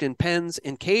are kept in pens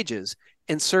and cages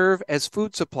and serve as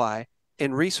food supply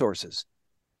and resources.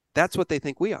 That's what they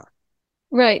think we are.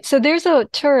 Right. So there's a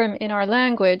term in our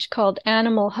language called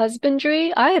animal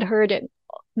husbandry. I had heard it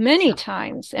many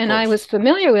times, and I was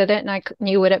familiar with it, and I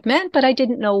knew what it meant, but I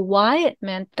didn't know why it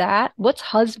meant that. What's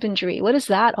husbandry? What is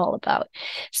that all about?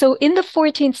 So in the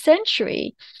 14th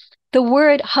century, the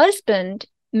word husband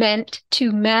meant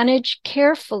to manage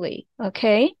carefully,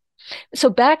 okay? So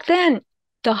back then,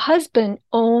 the husband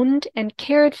owned and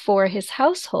cared for his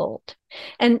household.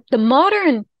 And the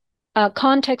modern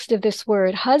context of this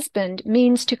word, husband,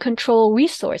 means to control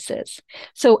resources.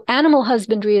 So animal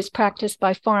husbandry is practiced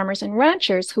by farmers and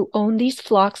ranchers who own these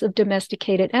flocks of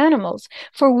domesticated animals,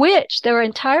 for which there are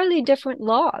entirely different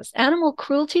laws. Animal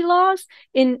cruelty laws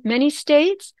in many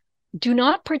states do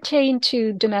not pertain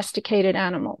to domesticated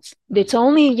animals. It's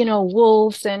only,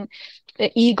 wolves and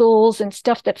eagles and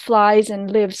stuff that flies and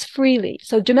lives freely.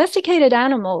 So domesticated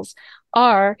animals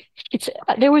I'm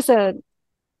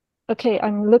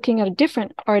looking at a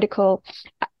different article.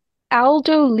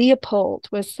 Aldo Leopold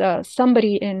was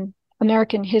somebody in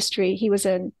American history. He was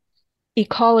an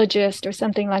ecologist or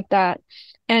something like that.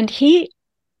 And he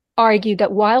argued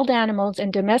that wild animals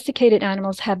and domesticated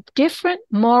animals have different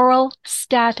moral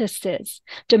statuses.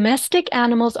 Domestic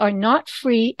animals are not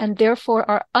free and therefore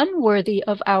are unworthy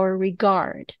of our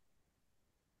regard.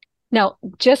 Now,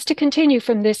 just to continue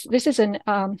from this is an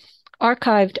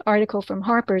archived article from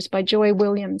Harper's by Joy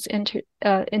Williams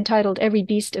entitled Every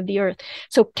Beast of the Earth.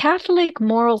 So Catholic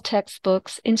moral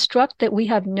textbooks instruct that we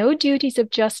have no duties of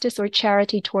justice or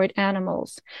charity toward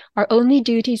animals. Our only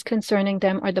duties concerning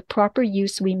them are the proper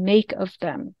use we make of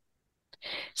them.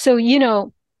 So,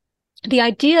 the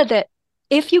idea that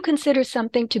if you consider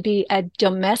something to be a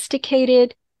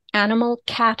domesticated animal,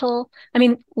 cattle. I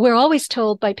mean, we're always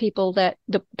told by people that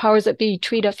the powers that be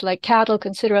treat us like cattle,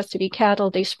 consider us to be cattle.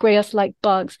 They spray us like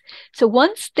bugs. So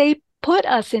once they put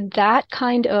us in that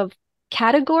kind of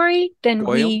category, then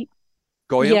Goyim?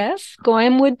 Yes,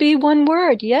 goyim would be one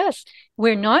word. Yes,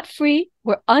 we're not free.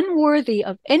 We're unworthy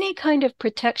of any kind of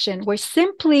protection. We're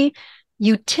simply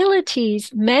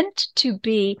utilities meant to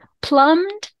be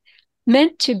plumbed,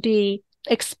 meant to be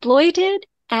exploited,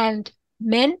 and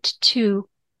meant to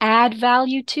add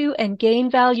value to and gain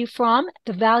value from.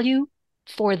 The value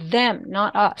for them,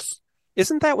 not us.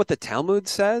 Isn't that what the Talmud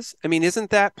says? I mean, isn't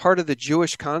that part of the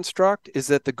Jewish construct? Is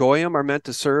that the Goyim are meant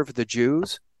to serve the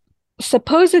Jews?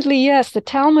 Supposedly, yes. The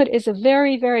Talmud is a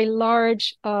very, very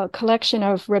large collection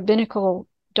of rabbinical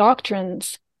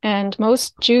doctrines, and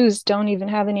most Jews don't even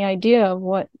have any idea of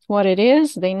what it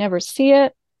is. They never see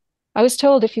it. I was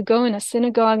told if you go in a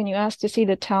synagogue and you ask to see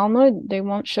the Talmud, they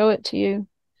won't show it to you.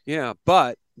 Yeah,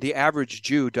 but the average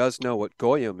Jew does know what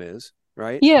Goyim is,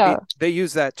 right? Yeah. They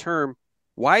use that term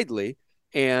widely,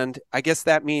 and I guess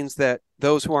that means that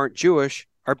those who aren't Jewish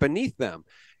are beneath them.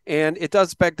 And it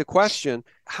does beg the question,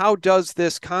 how does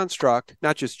this construct,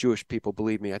 not just Jewish people,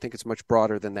 believe me, I think it's much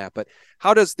broader than that, but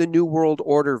how does the New World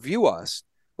Order view us?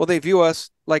 Well, they view us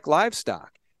like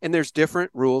livestock, and there's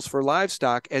different rules for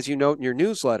livestock. As you note in your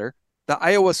newsletter, the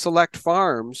Iowa Select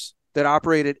Farms that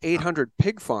operated 800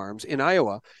 pig farms in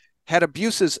Iowa had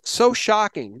abuses so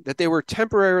shocking that they were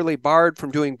temporarily barred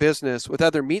from doing business with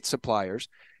other meat suppliers.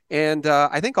 And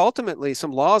I think ultimately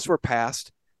some laws were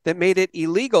passed that made it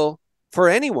illegal for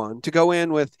anyone to go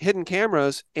in with hidden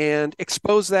cameras and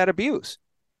expose that abuse.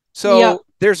 So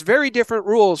there's very different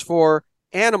rules for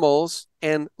animals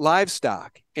and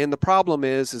livestock. And the problem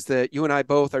is that you and I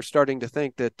both are starting to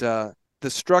think that the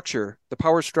structure, the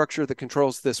power structure that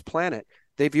controls this planet,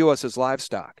 they view us as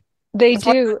livestock. They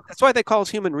do. That's why they call us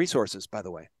human resources, by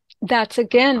the way. That's,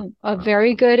 again, a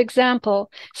very good example.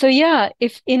 So yeah,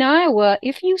 if in Iowa,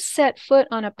 if you set foot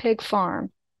on a pig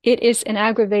farm, it is an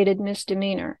aggravated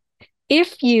misdemeanor.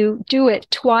 If you do it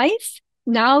twice,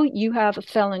 now you have a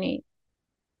felony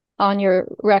on your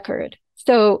record.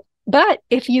 So, but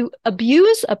if you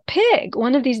abuse a pig,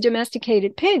 one of these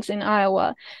domesticated pigs in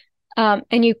Iowa,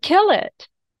 and you kill it,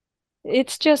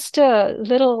 it's just a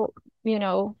little,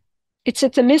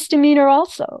 it's a misdemeanor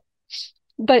also.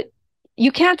 But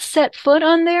you can't set foot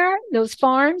on those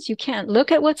farms. You can't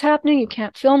look at what's happening. You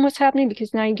can't film what's happening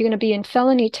because now you're going to be in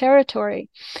felony territory.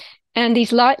 And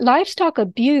these livestock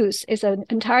abuse is an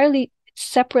entirely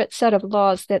separate set of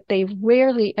laws that they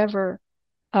rarely ever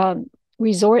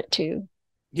resort to.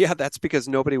 Yeah, that's because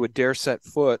nobody would dare set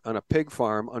foot on a pig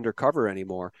farm undercover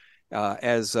anymore,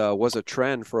 as was a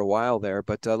trend for a while there.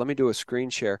 But let me do a screen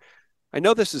share. I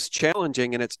know this is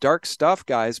challenging and it's dark stuff,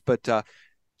 guys, but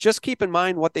just keep in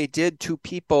mind what they did to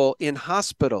people in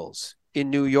hospitals in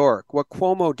New York, what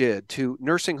Cuomo did to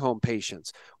nursing home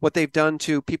patients, what they've done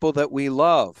to people that we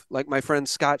love, like my friend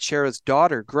Scott Schara's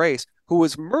daughter, Grace, who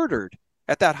was murdered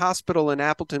at that hospital in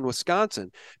Appleton,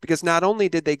 Wisconsin, because not only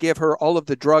did they give her all of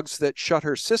the drugs that shut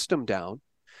her system down,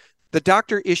 the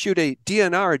doctor issued a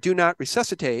DNR, do not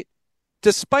resuscitate,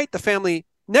 despite the family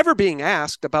never being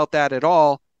asked about that at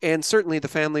all. And certainly the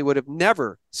family would have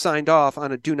never signed off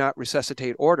on a do not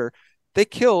resuscitate order. They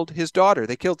killed his daughter.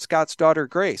 They killed Scott's daughter,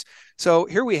 Grace. So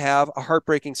here we have a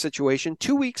heartbreaking situation.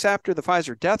 2 weeks after the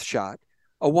Pfizer death shot,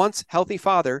 a once healthy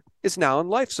father is now on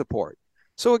life support.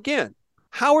 So again,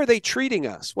 how are they treating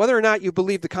us? Whether or not you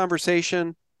believe the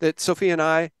conversation that Sophia and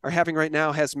I are having right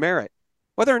now has merit,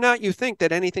 whether or not you think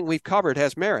that anything we've covered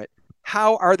has merit,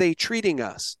 how are they treating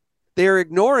us? They're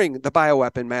ignoring the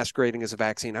bioweapon masquerading as a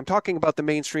vaccine. I'm talking about the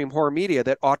mainstream horror media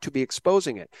that ought to be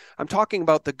exposing it. I'm talking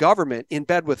about the government in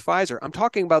bed with Pfizer. I'm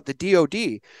talking about the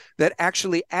DOD that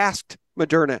actually asked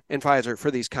Moderna and Pfizer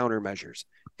for these countermeasures.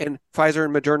 And Pfizer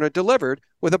and Moderna delivered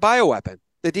with a bioweapon.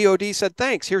 The DOD said,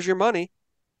 thanks, here's your money.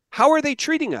 How are they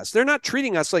treating us? They're not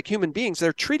treating us like human beings.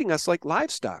 They're treating us like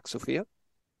livestock, Sophia.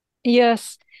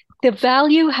 Yes, the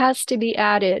value has to be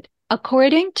added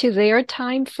according to their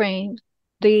time frame.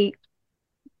 The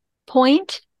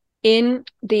point in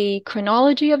the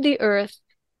chronology of the earth,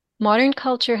 modern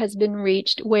culture has been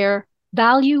reached where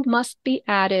value must be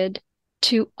added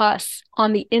to us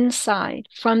on the inside,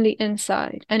 from the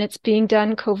inside, and it's being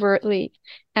done covertly.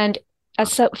 And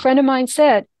as a friend of mine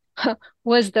said,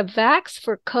 was the vax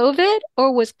for COVID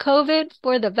or was COVID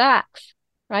for the vax,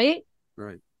 right?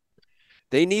 Right.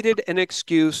 They needed an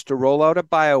excuse to roll out a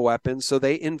bioweapon, so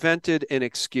they invented an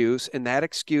excuse, and that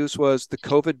excuse was the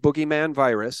COVID boogeyman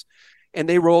virus. And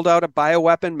they rolled out a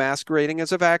bioweapon masquerading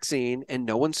as a vaccine, and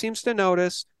no one seems to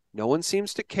notice. No one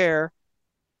seems to care.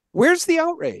 Where's the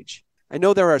outrage? I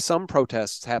know there are some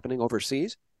protests happening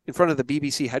overseas, in front of the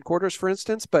BBC headquarters, for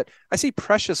instance, but I see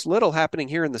precious little happening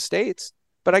here in the States.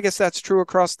 But I guess that's true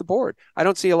across the board. I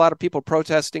don't see a lot of people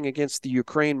protesting against the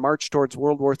Ukraine march towards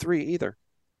World War III either.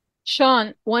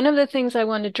 Sean, one of the things I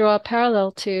want to draw a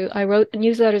parallel to, I wrote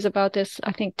newsletters about this,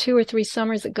 I think 2 or 3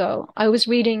 summers ago. I was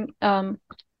reading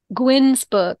Gwyn's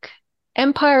book,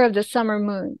 Empire of the Summer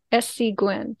Moon, S.C.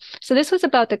 Gwyn. So this was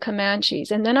about the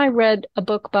Comanches. And then I read a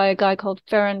book by a guy called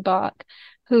Fehrenbach,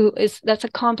 that's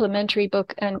a complementary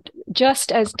book and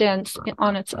just as dense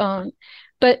on its own.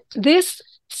 But this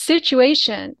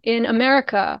situation in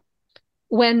America,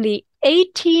 when the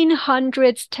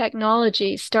 1800s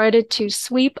technology started to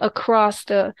sweep across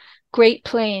the Great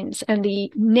Plains, and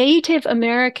the Native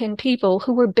American people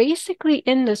who were basically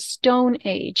in the Stone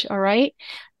Age, all right?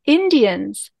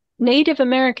 Indians, Native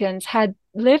Americans had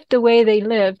lived the way they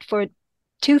lived for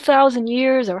 2,000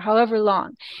 years or however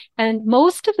long. And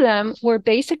most of them were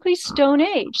basically Stone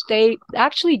Age. They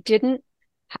actually didn't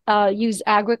use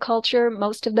agriculture,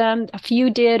 most of them. A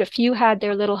few did. A few had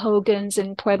their little hogans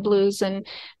and pueblos and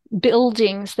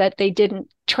buildings that they didn't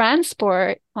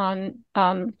transport on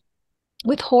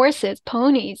with horses,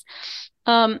 ponies.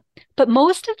 But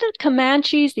most of the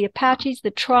Comanches, the Apaches,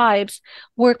 the tribes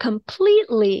were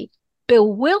completely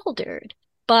bewildered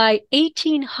by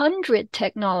 1800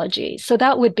 technology. So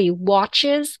that would be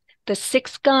watches, the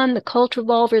 6-gun, the Colt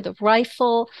revolver, the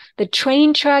rifle, the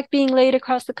train track being laid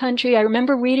across the country. I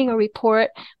remember reading a report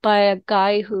by a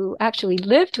guy who actually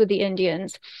lived with the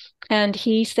Indians. And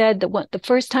he said that the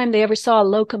first time they ever saw a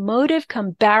locomotive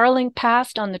come barreling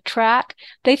past on the track,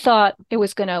 they thought it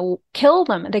was going to kill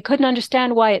them. They couldn't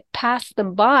understand why it passed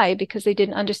them by because they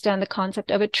didn't understand the concept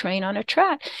of a train on a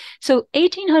track. So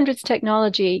 1800s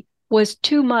technology was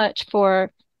too much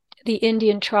for the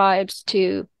Indian tribes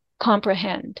to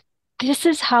comprehend. This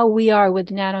is how we are with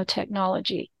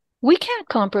nanotechnology. We can't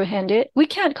comprehend it. We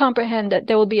can't comprehend that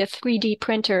there will be a 3D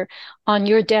printer on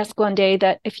your desk one day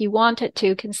that, if you want it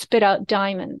to, can spit out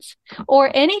diamonds or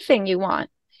anything you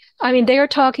want. I mean, they are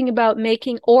talking about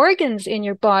making organs in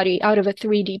your body out of a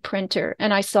 3D printer.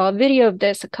 And I saw a video of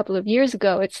this a couple of years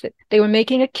ago. It's that they were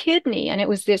making a kidney, and it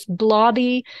was this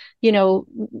blobby,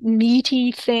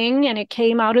 meaty thing, and it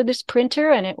came out of this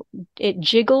printer, and it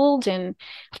jiggled. And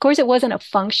of course, it wasn't a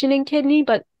functioning kidney,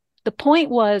 but the point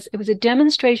was, it was a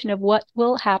demonstration of what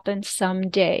will happen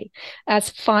someday. As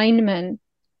Feynman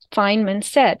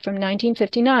said from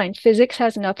 1959, physics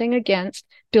has nothing against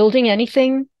building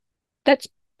anything that's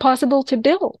possible to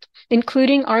build,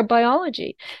 including our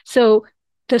biology. So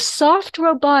the soft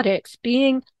robotics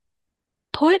being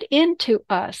put into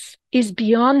us is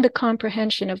beyond the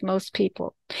comprehension of most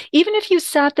people. Even if you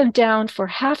sat them down for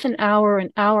half an hour,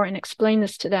 and explained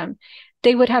this to them,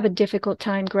 they would have a difficult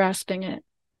time grasping it.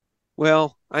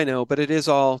 Well, I know, but it is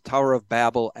all Tower of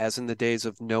Babel, as in the days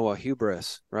of Noah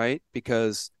hubris, right?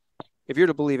 Because if you're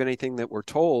to believe anything that we're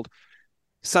told,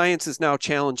 science is now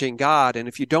challenging God. And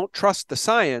if you don't trust the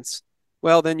science,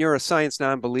 well, then you're a science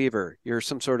non-believer. You're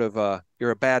some sort of, you're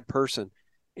a bad person.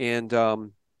 And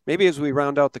maybe as we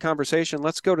round out the conversation,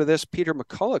 let's go to this Peter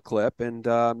McCullough clip, and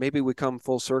maybe we come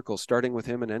full circle, starting with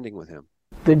him and ending with him.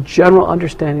 The general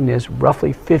understanding is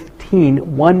roughly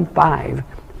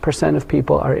 15% of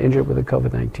people are injured with the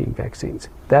COVID-19 vaccines.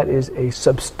 That is a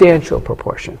substantial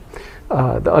proportion.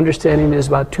 The understanding is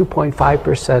about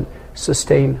 2.5%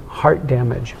 sustain heart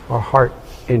damage or heart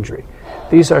injury.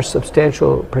 These are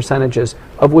substantial percentages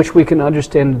of which we can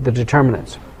understand the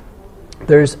determinants.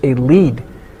 There's a lead,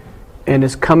 and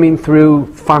it's coming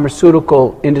through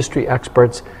pharmaceutical industry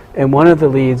experts, and one of the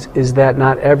leads is that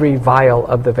not every vial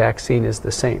of the vaccine is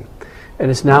the same. And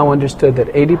it's now understood that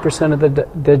 80% of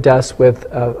the deaths with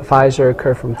Pfizer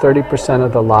occur from 30%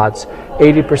 of the lots,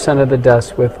 80% of the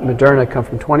deaths with Moderna come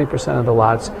from 20% of the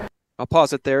lots. I'll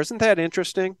pause it there. Isn't that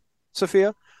interesting,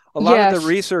 Sophia? A lot of the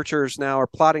researchers now are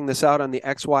plotting this out on the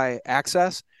XY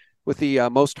axis with the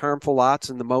most harmful lots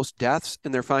and the most deaths,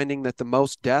 and they're finding that the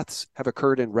most deaths have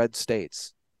occurred in red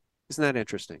states. Isn't that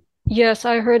interesting? Yes,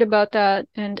 I heard about that,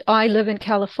 and I live in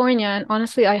California, and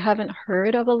honestly, I haven't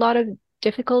heard of a lot of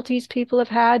difficulties people have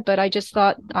had, but I just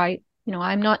thought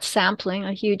I'm not sampling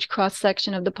a huge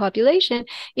cross-section of the population,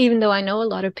 even though I know a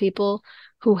lot of people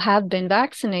who have been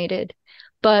vaccinated.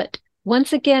 But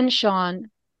once again, Sean,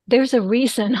 there's a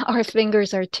reason our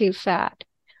fingers are too fat.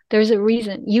 There's a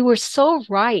reason. You were so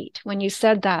right when you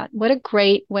said that. What a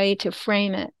great way to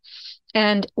frame it.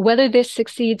 And whether this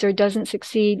succeeds or doesn't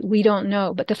succeed, we don't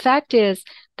know. But the fact is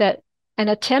that an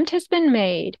attempt has been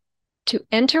made to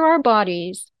enter our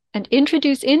bodies and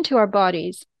introduce into our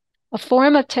bodies a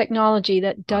form of technology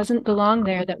that doesn't belong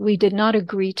there, that we did not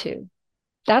agree to.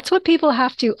 That's what people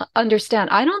have to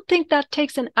understand. I don't think that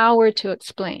takes an hour to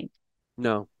explain.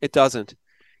 No, it doesn't.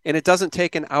 And it doesn't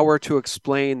take an hour to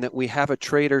explain that we have a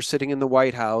traitor sitting in the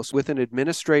White House with an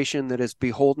administration that is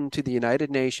beholden to the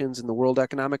United Nations and the World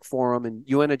Economic Forum and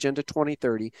UN Agenda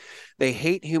 2030. They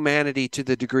hate humanity to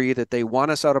the degree that they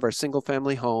want us out of our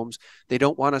single-family homes. They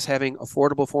don't want us having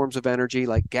affordable forms of energy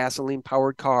like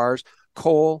gasoline-powered cars,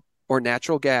 coal, or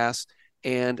natural gas.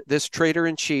 And this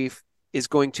traitor-in-chief is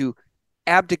going to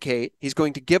abdicate. He's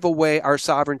going to give away our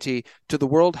sovereignty to the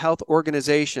World Health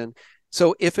Organization.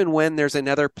 So if and when there's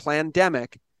another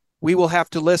pandemic, we will have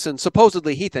to listen.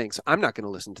 Supposedly, he thinks, I'm not going to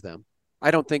listen to them. I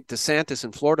don't think DeSantis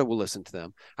in Florida will listen to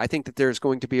them. I think that there's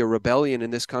going to be a rebellion in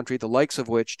this country, the likes of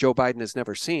which Joe Biden has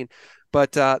never seen.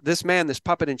 But this man, this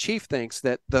puppet in chief, thinks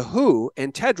that the WHO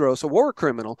and Tedros, a war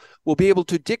criminal, will be able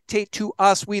to dictate to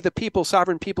us, we the people,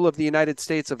 sovereign people of the United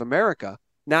States of America,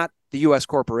 not the U.S.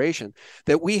 corporation,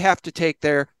 that we have to take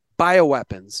their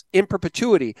bioweapons in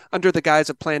perpetuity under the guise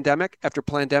of pandemic after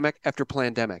pandemic after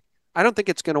pandemic. I don't think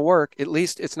it's going to work. At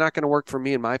least it's not going to work for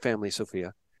me and my family,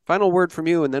 Sophia. Final word from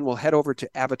you, and then we'll head over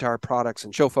to Avatar Products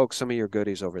and show folks some of your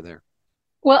goodies over there.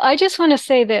 Well, I just want to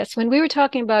say this. When we were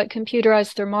talking about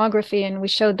computerized thermography and we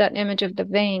showed that image of the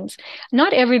veins,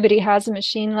 not everybody has a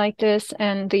machine like this,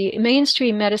 and the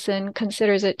mainstream medicine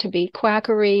considers it to be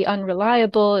quackery,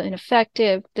 unreliable,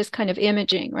 ineffective, this kind of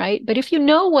imaging, right? But if you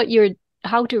know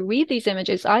how to read these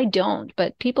images, I don't,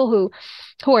 but people who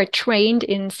are trained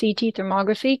in CT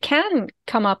thermography can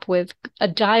come up with a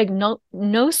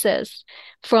diagnosis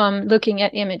from looking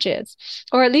at images,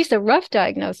 or at least a rough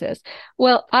diagnosis.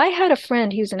 Well, I had a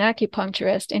friend who's an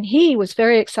acupuncturist, and he was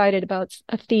very excited about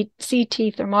a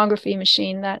CT thermography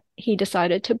machine that he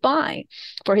decided to buy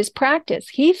for his practice.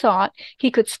 He thought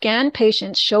he could scan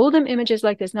patients, show them images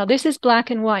like this. Now, this is black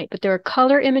and white, but there are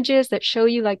color images that show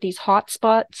you like these hot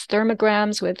spots,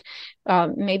 thermograms with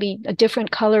maybe a different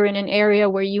color in an area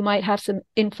where you might have some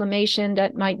inflammation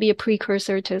that might be a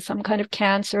precursor to some kind of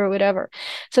cancer or whatever.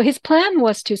 So his plan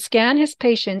was to scan his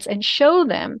patients and show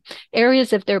them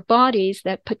areas of their bodies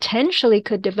that potentially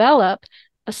could develop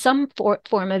some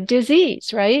form of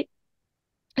disease, right?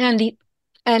 And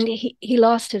he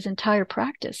lost his entire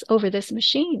practice over this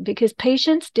machine because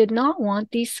patients did not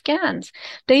want these scans.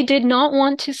 They did not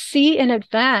want to see in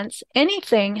advance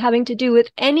anything having to do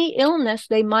with any illness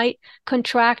they might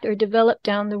contract or develop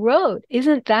down the road.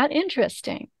 Isn't that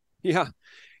interesting? Yeah.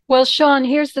 Well, Sean,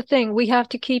 here's the thing. We have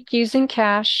to keep using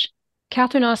cash.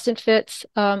 Catherine Austin Fitts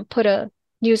put a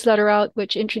newsletter out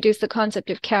which introduced the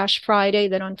concept of Cash Friday,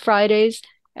 that on Fridays,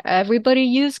 everybody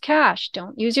use cash.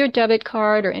 Don't use your debit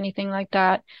card or anything like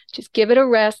that. Just give it a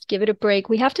rest, give it a break.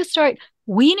 We have to start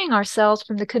weaning ourselves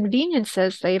from the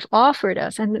conveniences they've offered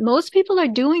us. And most people are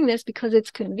doing this because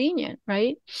it's convenient,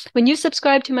 right? When you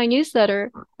subscribe to my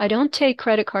newsletter, I don't take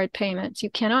credit card payments. You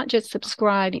cannot just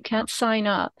subscribe. You can't sign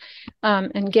up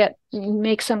and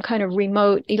make some kind of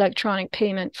remote electronic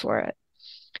payment for it.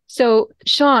 So,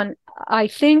 Sean, I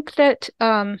think that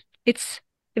it's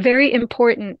very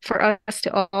important for us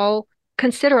to all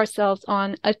consider ourselves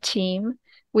on a team.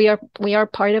 We are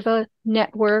part of a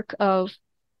network of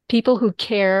people who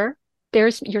care.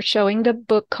 You're showing the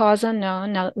book Cause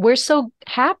Unknown. Now, we're so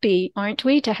happy, aren't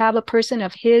we, to have a person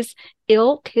of his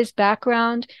ilk, his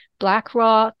background,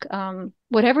 BlackRock,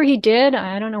 whatever he did.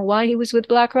 I don't know why he was with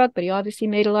BlackRock, but he obviously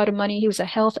made a lot of money. He was a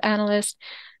health analyst.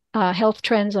 Health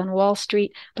Trends on Wall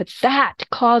Street. But that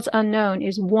Cause Unknown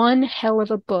is one hell of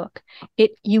a book.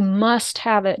 You must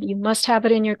have it. You must have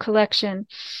it in your collection.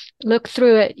 Look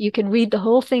through it. You can read the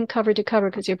whole thing cover to cover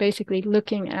because you're basically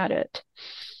looking at it.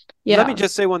 Yeah. Let me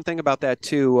just say one thing about that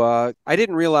too. I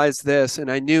didn't realize this,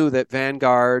 and I knew that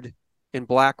Vanguard and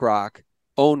BlackRock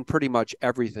own pretty much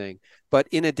everything. But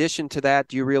in addition to that,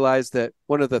 do you realize that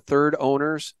one of the third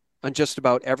owners on just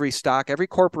about every stock, every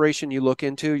corporation you look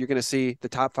into, you're going to see the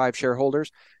top 5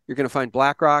 shareholders. You're going to find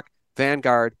BlackRock,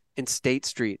 Vanguard, and State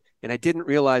Street. And I didn't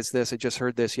realize this. I just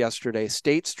heard this yesterday.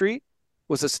 State Street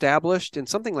was established in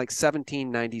something like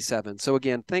 1797. So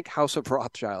again, think House of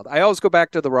Rothschild. I always go back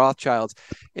to the Rothschilds.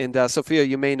 And Sophia,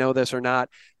 you may know this or not.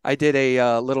 I did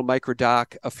a little micro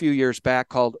doc a few years back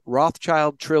called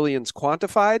Rothschild Trillions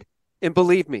Quantified. And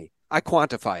believe me, I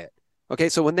quantify it. Okay,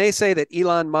 so when they say that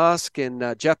Elon Musk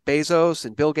and Jeff Bezos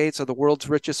and Bill Gates are the world's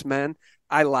richest men,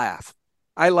 I laugh.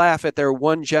 I laugh at their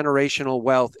one-generational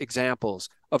wealth examples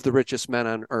of the richest men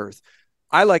on earth.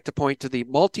 I like to point to the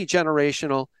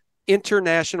multi-generational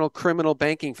international criminal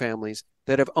banking families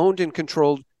that have owned and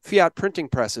controlled fiat printing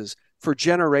presses for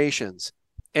generations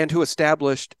and who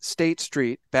established State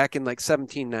Street back in like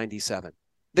 1797.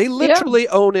 They literally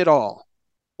own it all.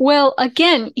 Well,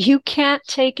 again, you can't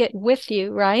take it with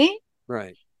you, right?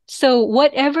 Right. So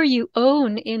whatever you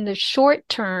own in the short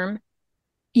term,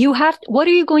 what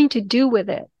are you going to do with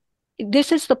it?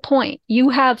 This is the point. You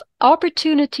have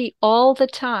opportunity all the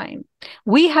time.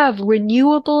 We have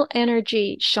renewable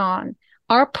energy, Sean.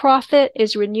 Our profit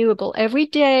is renewable. Every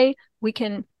day we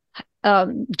can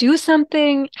do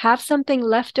something, have something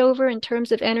left over in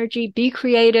terms of energy, be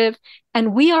creative,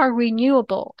 and we are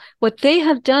renewable. What they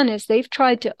have done is they've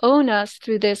tried to own us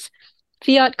through this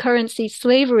fiat currency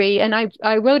slavery. And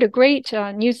I wrote a great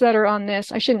newsletter on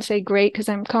this. I shouldn't say great because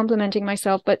I'm complimenting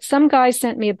myself, but some guy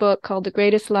sent me a book called The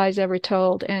Greatest Lies Ever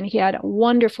Told. And he had a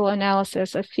wonderful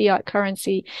analysis of fiat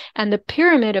currency and the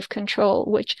pyramid of control,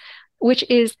 which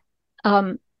is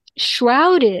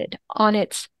shrouded on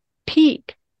its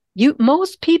peak.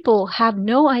 Most people have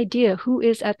no idea who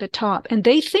is at the top, and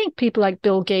they think people like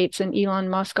Bill Gates and Elon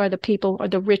Musk are the people, or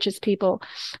the richest people,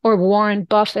 or Warren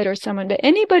Buffett or someone. But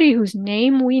anybody whose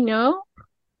name we know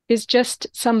is just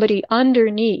somebody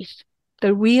underneath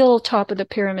the real top of the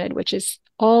pyramid, which is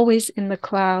always in the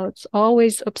clouds,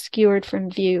 always obscured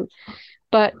from view.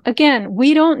 But again,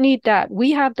 we don't need that.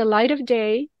 We have the light of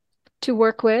day to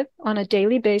work with on a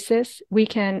daily basis. We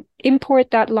can import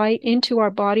that light into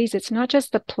our bodies. It's not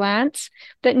just the plants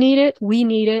that need it, we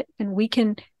need it, and we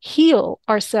can heal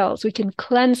ourselves. We can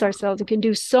cleanse ourselves. We can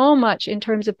do so much in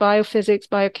terms of biophysics,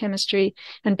 biochemistry,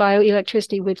 and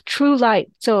bioelectricity with true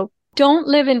light. So don't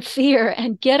live in fear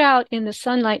and get out in the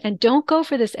sunlight, and don't go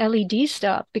for this LED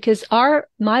stuff, because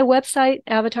my website,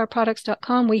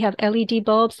 avatarproducts.com, we have LED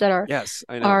bulbs that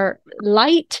are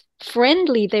light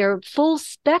friendly. They're full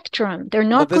spectrum. They're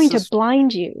not going to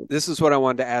blind you. This is what I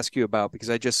wanted to ask you about, because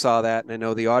I just saw that and I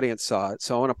know the audience saw it.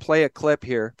 So I want to play a clip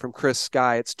here from Chris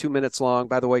Sky. It's 2 minutes long.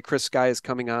 By the way, Chris Sky is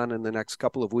coming on in the next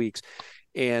couple of weeks.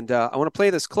 And I want to play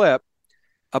this clip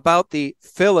about the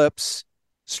Philips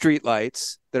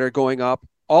streetlights that are going up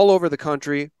all over the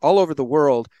country, all over the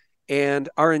world, and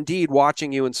are indeed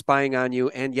watching you and spying on you.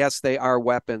 And yes, they are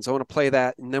weapons. I want to play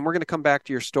that. And then we're going to come back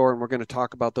to your store and we're going to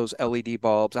talk about those LED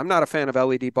bulbs. I'm not a fan of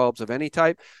LED bulbs of any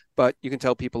type, but you can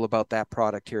tell people about that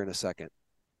product here in a second.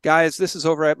 Guys, this is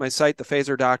over at my site,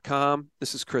 thephaser.com.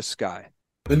 This is Chris Sky.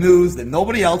 The news that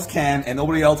nobody else can and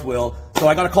nobody else will. So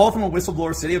I got a call from a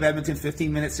whistleblower, City of Edmonton,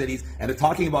 15-minute cities, and they're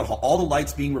talking about how all the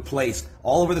lights being replaced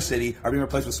all over the city are being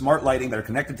replaced with smart lighting that are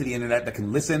connected to the internet, that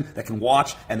can listen, that can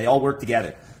watch, and they all work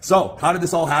together. So how did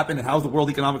this all happen, and how's the World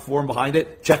Economic Forum behind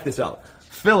it? Check this out.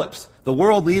 Philips, the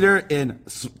world leader in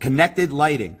connected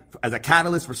lighting as a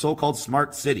catalyst for so-called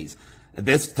smart cities.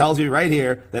 This tells you right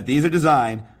here that these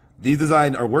design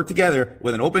are work together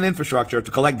with an open infrastructure to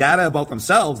collect data about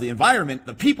themselves, the environment,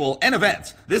 the people, and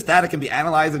events. This data can be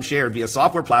analyzed and shared via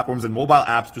software platforms and mobile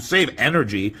apps to save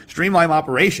energy, streamline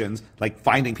operations, like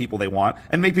finding people they want,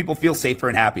 and make people feel safer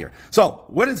and happier. So,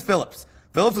 what is Philips?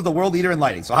 Philips is the world leader in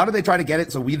lighting. So how did they try to get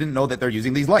it so we didn't know that they're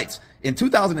using these lights? In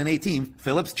 2018,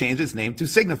 Philips changed its name to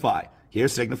Signify.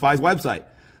 Here's Signify's website.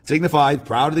 Signify is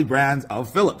proudly brands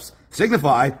of Philips.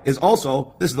 Signify is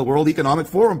also, this is the World Economic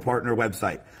Forum partner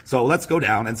website. So let's go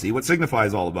down and see what Signify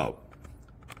is all about.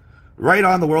 Right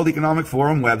on the World Economic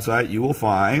Forum website, you will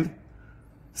find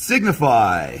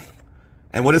Signify.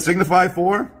 And what is Signify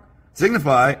for?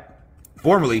 Signify,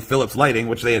 formerly Philips Lighting,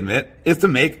 which they admit, is to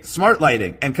make smart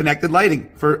lighting and connected lighting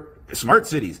for smart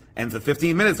cities and the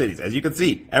 15-minute cities. As you can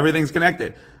see, everything's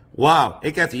connected. Wow,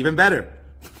 it gets even better.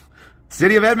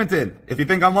 City of Edmonton, if you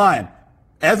think I'm lying.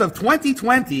 As of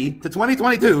 2020 to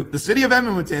 2022, the City of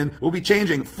Edmonton will be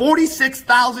changing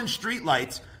 46,000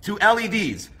 streetlights to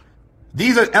LEDs.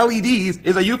 These are LEDs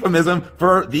is a euphemism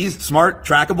for these smart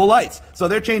trackable lights. So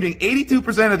they're changing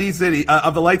 82% of these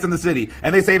of the lights in the city,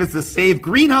 and they say it's to save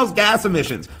greenhouse gas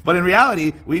emissions. But in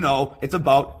reality, we know it's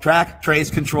about track, trace,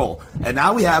 control. And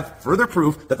now we have further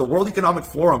proof that the World Economic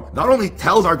Forum not only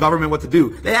tells our government what to do,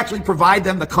 they actually provide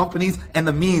them the companies and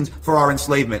the means for our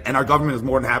enslavement. And our government is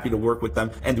more than happy to work with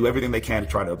them and do everything they can to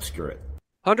try to obscure it.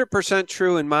 100%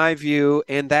 true in my view,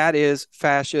 and that is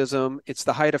fascism. It's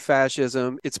the height of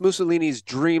fascism. It's Mussolini's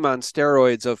dream on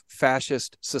steroids of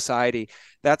fascist society.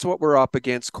 That's what we're up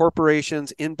against.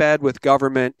 Corporations in bed with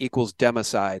government equals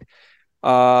democide.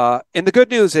 And the good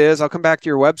news is, I'll come back to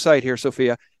your website here,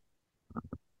 Sophia,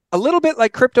 a little bit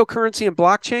like cryptocurrency and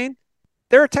blockchain,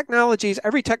 there are technologies,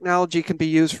 every technology can be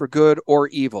used for good or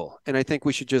evil. And I think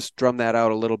we should just drum that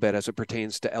out a little bit as it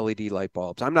pertains to LED light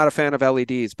bulbs. I'm not a fan of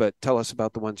LEDs, but tell us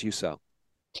about the ones you sell.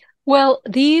 Well,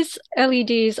 these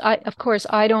LEDs, of course,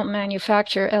 I don't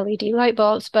manufacture LED light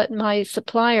bulbs, but my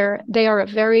supplier, they are a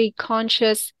very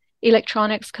conscious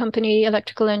electronics company,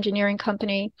 electrical engineering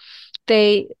company.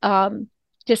 They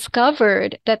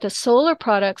discovered that the solar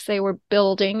products they were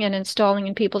building and installing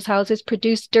in people's houses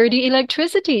produced dirty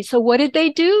electricity. So what did they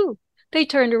do? They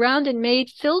turned around and made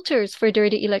filters for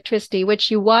dirty electricity, which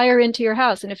you wire into your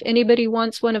house. And if anybody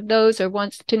wants one of those or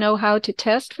wants to know how to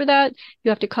test for that, you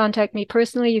have to contact me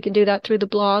personally. You can do that through the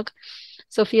blog.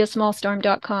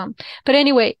 sophiasmallstorm.com. But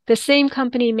anyway, the same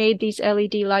company made these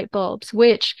LED light bulbs,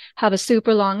 which have a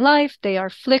super long life. They are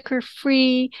flicker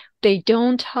free. They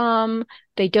don't hum.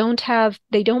 They don't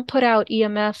put out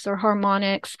EMFs or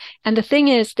harmonics. And the thing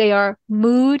is, they are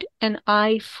mood and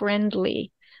eye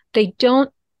friendly. They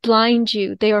don't blind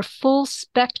you. They are full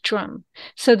spectrum.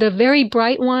 So the very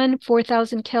bright one,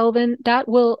 4,000 Kelvin, that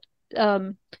will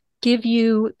give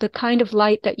you the kind of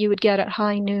light that you would get at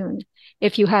high noon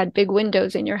if you had big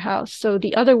windows in your house. So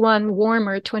the other one,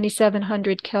 warmer,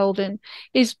 2,700 Kelvin,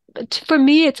 is, for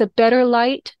me, it's a better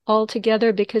light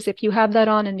altogether, because if you have that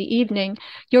on in the evening,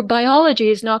 your biology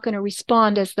is not going to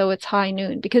respond as though it's high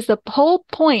noon, because the whole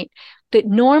point that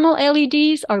normal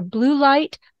LEDs are blue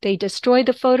light, they destroy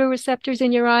the photoreceptors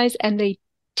in your eyes, and they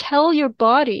tell your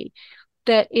body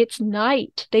that it's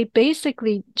night. They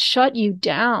basically shut you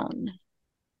down.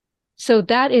 So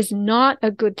that is not a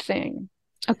good thing.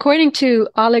 According to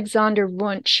Alexander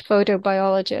Wunsch,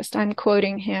 photobiologist, I'm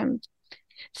quoting him.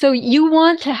 So you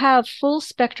want to have full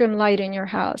spectrum light in your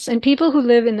house. And people who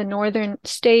live in the northern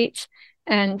states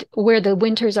and where the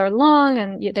winters are long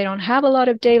and they don't have a lot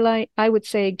of daylight, I would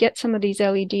say get some of these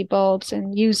LED bulbs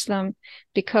and use them,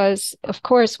 because, of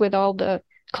course, with all the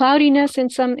cloudiness in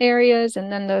some areas and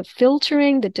then the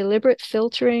filtering, the deliberate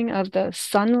filtering of the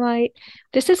sunlight,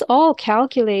 this is all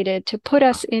calculated to put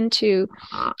us into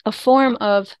a form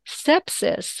of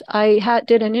sepsis. I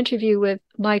did an interview with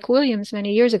Mike Williams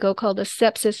many years ago called The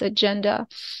Sepsis Agenda.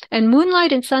 And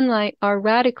moonlight and sunlight are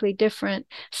radically different.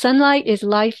 Sunlight is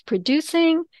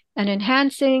life-producing and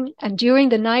enhancing, and during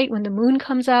the night when the moon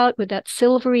comes out with that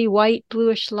silvery white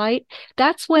bluish light,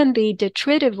 that's when the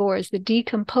detritivores, the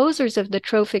decomposers of the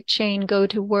trophic chain, go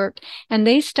to work, and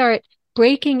they start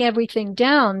breaking everything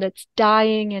down that's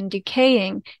dying and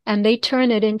decaying, and they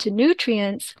turn it into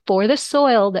nutrients for the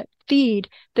soil that feed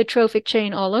the trophic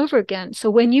chain all over again. So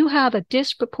when you have a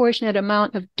disproportionate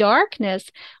amount of darkness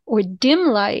or dim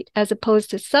light as opposed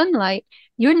to sunlight,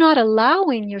 you're not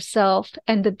allowing yourself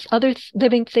and the other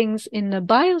living things in the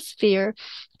biosphere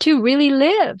to really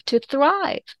live, to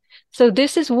thrive. So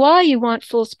this is why you want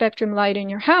full spectrum light in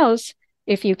your house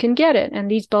if you can get it.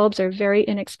 And these bulbs are a very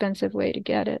inexpensive way to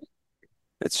get it.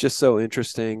 It's just so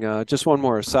interesting. Just one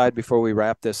more aside before we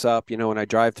wrap this up. You know, when I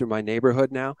drive through my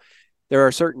neighborhood now, there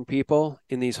are certain people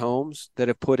in these homes that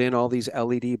have put in all these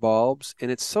LED bulbs, and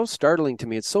it's so startling to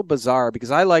me. It's so bizarre,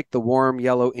 because I like the warm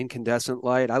yellow incandescent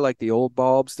light. I like the old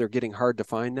bulbs. They're getting hard to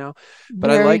find now,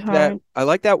 but I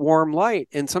like that warm light.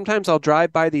 And sometimes I'll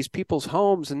drive by these people's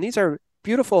homes, and these are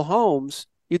beautiful homes.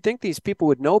 You'd think these people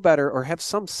would know better or have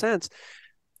some sense,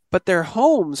 but their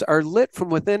homes are lit from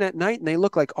within at night, and they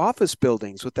look like office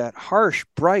buildings with that harsh,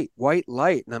 bright white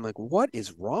light. And I'm like, what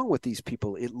is wrong with these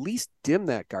people? At least dim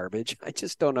that garbage. I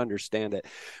just don't understand it.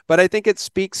 But I think it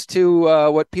speaks to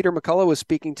what Peter McCullough was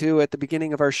speaking to at the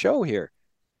beginning of our show here.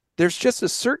 There's just a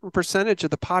certain percentage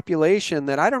of the population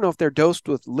that I don't know if they're dosed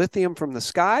with lithium from the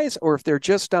skies or if they're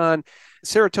just on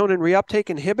serotonin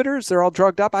reuptake inhibitors. They're all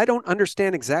drugged up. I don't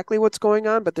understand exactly what's going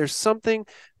on, but there's something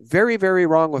very, very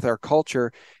wrong with our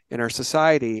culture in our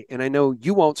society. And I know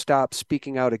you won't stop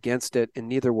speaking out against it, and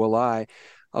neither will I.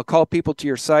 I'll call people to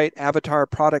your site,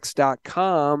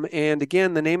 avatarproducts.com. And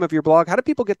again, the name of your blog. How do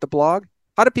people get the blog?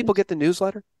 How do people get the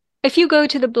newsletter? If you go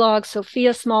to the blog,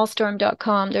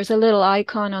 sophiasmallstorm.com, there's a little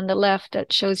icon on the left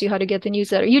that shows you how to get the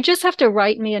newsletter. You just have to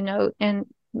write me a note and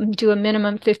do a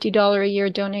minimum $50 a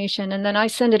year donation, and then I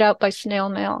send it out by snail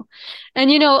mail.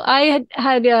 And, you know, I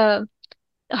had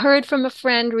heard from a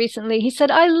friend recently. He said,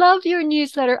 I love your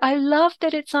newsletter. I love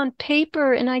that it's on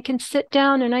paper and I can sit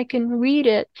down and I can read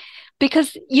it.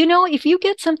 Because, you know, if you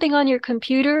get something on your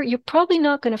computer, you're probably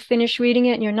not going to finish reading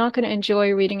it, and you're not going to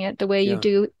enjoy reading it the way you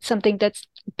do something that's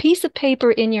a piece of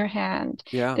paper in your hand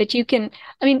that you can.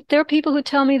 I mean, there are people who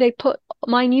tell me they put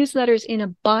my newsletters in a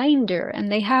binder,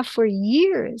 and they have for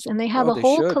years, and they have a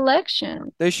whole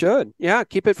collection. They should. Yeah,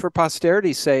 keep it for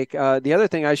posterity's sake. The other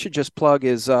thing I should just plug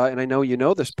is, and I know you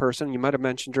know this person, you might have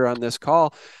mentioned her on this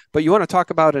call, but you want to talk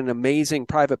about an amazing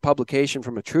private publication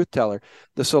from a truth teller,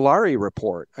 the Solari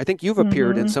Report. I think you've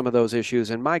appeared in some of those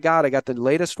issues, and my God, I got the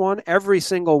latest one. Every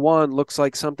single one looks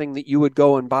like something that you would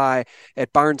go and buy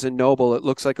at Barnes & Noble. It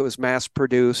looks like it was mass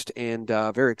produced and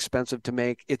very expensive to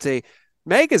make. It's a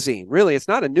magazine, really. It's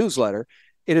not a newsletter.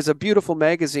 It is a beautiful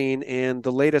magazine, and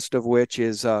the latest of which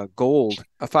is Gold,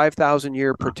 a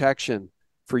 5,000-year protection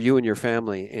for you and your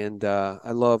family. And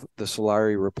I love the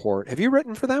Solari Report. Have you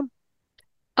written for them?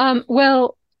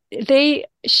 Well,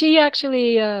 she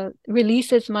actually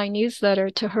releases my newsletter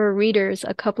to her readers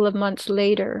a couple of months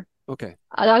later. Okay.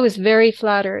 I was very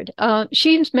flattered.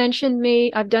 She's mentioned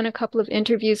me. I've done a couple of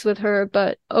interviews with her,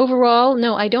 but overall,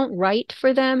 no, I don't write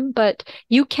for them. But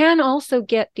you can also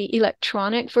get the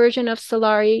electronic version of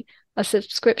Solari, a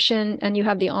subscription, and you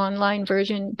have the online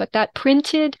version. But that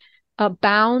printed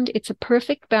bound, it's a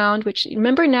perfect bound, which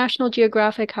remember National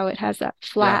Geographic, how it has that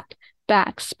flat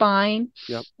back spine?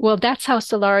 Yep. Well, that's how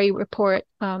Solari report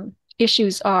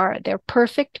issues are. They're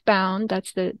perfect bound.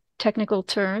 That's the technical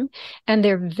term, and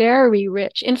they're very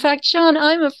rich. In fact, Sean,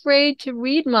 I'm afraid to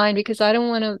read mine because I don't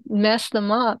want to mess them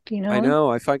up, you know? I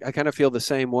know. I kind of feel the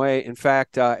same way. In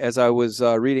fact, as I was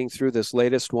reading through this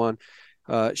latest one,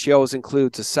 she always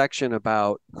includes a section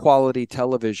about quality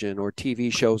television or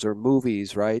TV shows or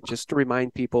movies, right? Just to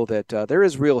remind people that there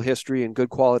is real history and good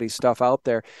quality stuff out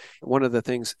there. One of the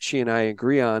things she and I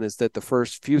agree on is that the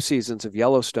first few seasons of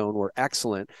Yellowstone were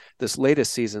excellent. This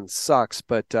latest season sucks,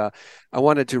 but I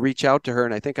wanted to reach out to her,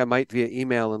 and I think I might via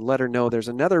email and let her know there's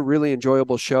another really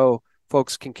enjoyable show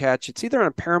folks can catch. It's either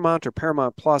on Paramount or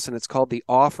Paramount Plus, and it's called The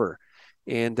Offer,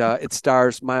 and it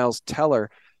stars Miles Teller,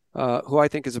 who I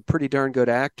think is a pretty darn good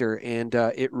actor, and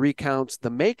it recounts the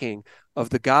making of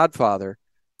The Godfather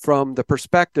from the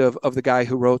perspective of the guy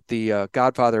who wrote The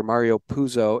Godfather, Mario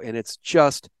Puzo, and it's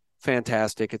just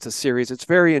fantastic. It's a series. It's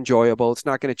very enjoyable. It's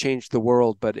not going to change the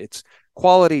world, but it's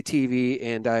quality TV,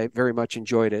 and I very much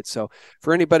enjoyed it. So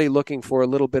for anybody looking for a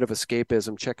little bit of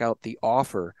escapism, check out The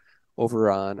Offer over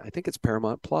on, I think it's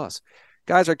Paramount Plus.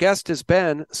 Guys, our guest has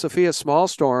been Sophia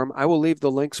Smallstorm. I will leave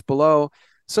the links below.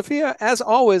 Sophia, as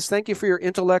always, thank you for your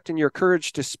intellect and your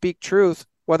courage to speak truth,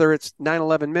 whether it's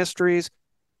 9/11 Mysteries,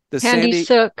 the Handy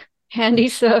Sook,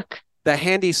 the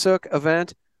Handy Sook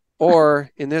event, or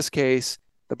in this case,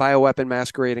 the bioweapon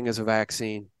masquerading as a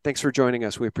vaccine. Thanks for joining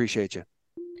us. We appreciate you.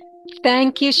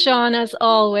 Thank you, Sean, as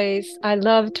always. I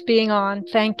loved being on.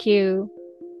 Thank you.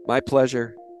 My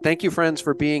pleasure. Thank you, friends,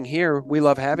 for being here. We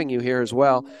love having you here as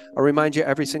well. I'll remind you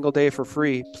every single day for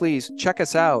free. Please check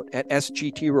us out at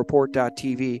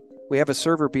sgtreport.tv. We have a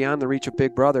server beyond the reach of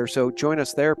Big Brother, so join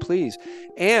us there, please.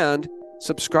 And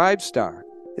Subscribestar.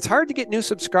 It's hard to get new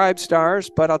Subscribestars,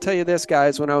 but I'll tell you this,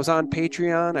 guys. When I was on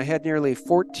Patreon, I had nearly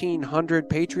 1,400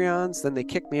 Patreons. Then they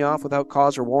kicked me off without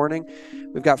cause or warning.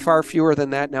 We've got far fewer than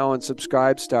that now on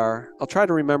Subscribestar. I'll try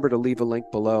to remember to leave a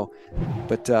link below.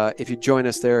 But if you join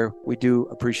us there, we do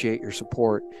appreciate your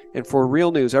support. And for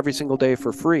real news every single day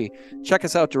for free, check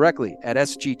us out directly at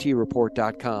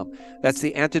sgtreport.com. That's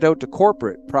the antidote to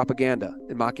corporate propaganda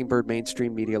and Mockingbird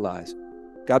mainstream media lies.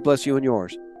 God bless you and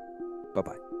yours.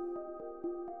 Bye-bye.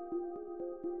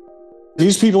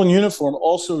 These people in uniform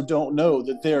also don't know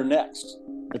that they're next.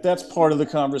 But that's part of the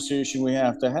conversation we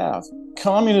have to have.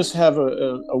 Communists have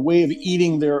a way of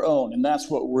eating their own, and that's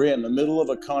what we're in the middle of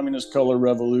a communist color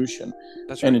revolution.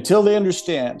 That's right. And until they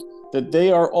understand that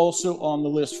they are also on the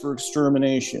list for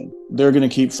extermination, they're going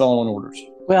to keep following orders.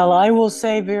 Well, I will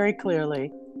say very clearly,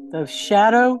 the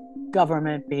shadow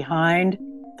government behind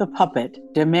the puppet,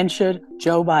 dementia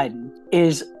Joe Biden,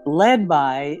 is led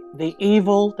by the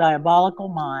evil, diabolical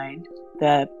mind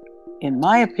that, in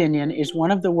my opinion, is one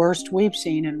of the worst we've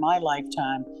seen in my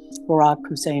lifetime, Barack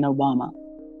Hussein Obama.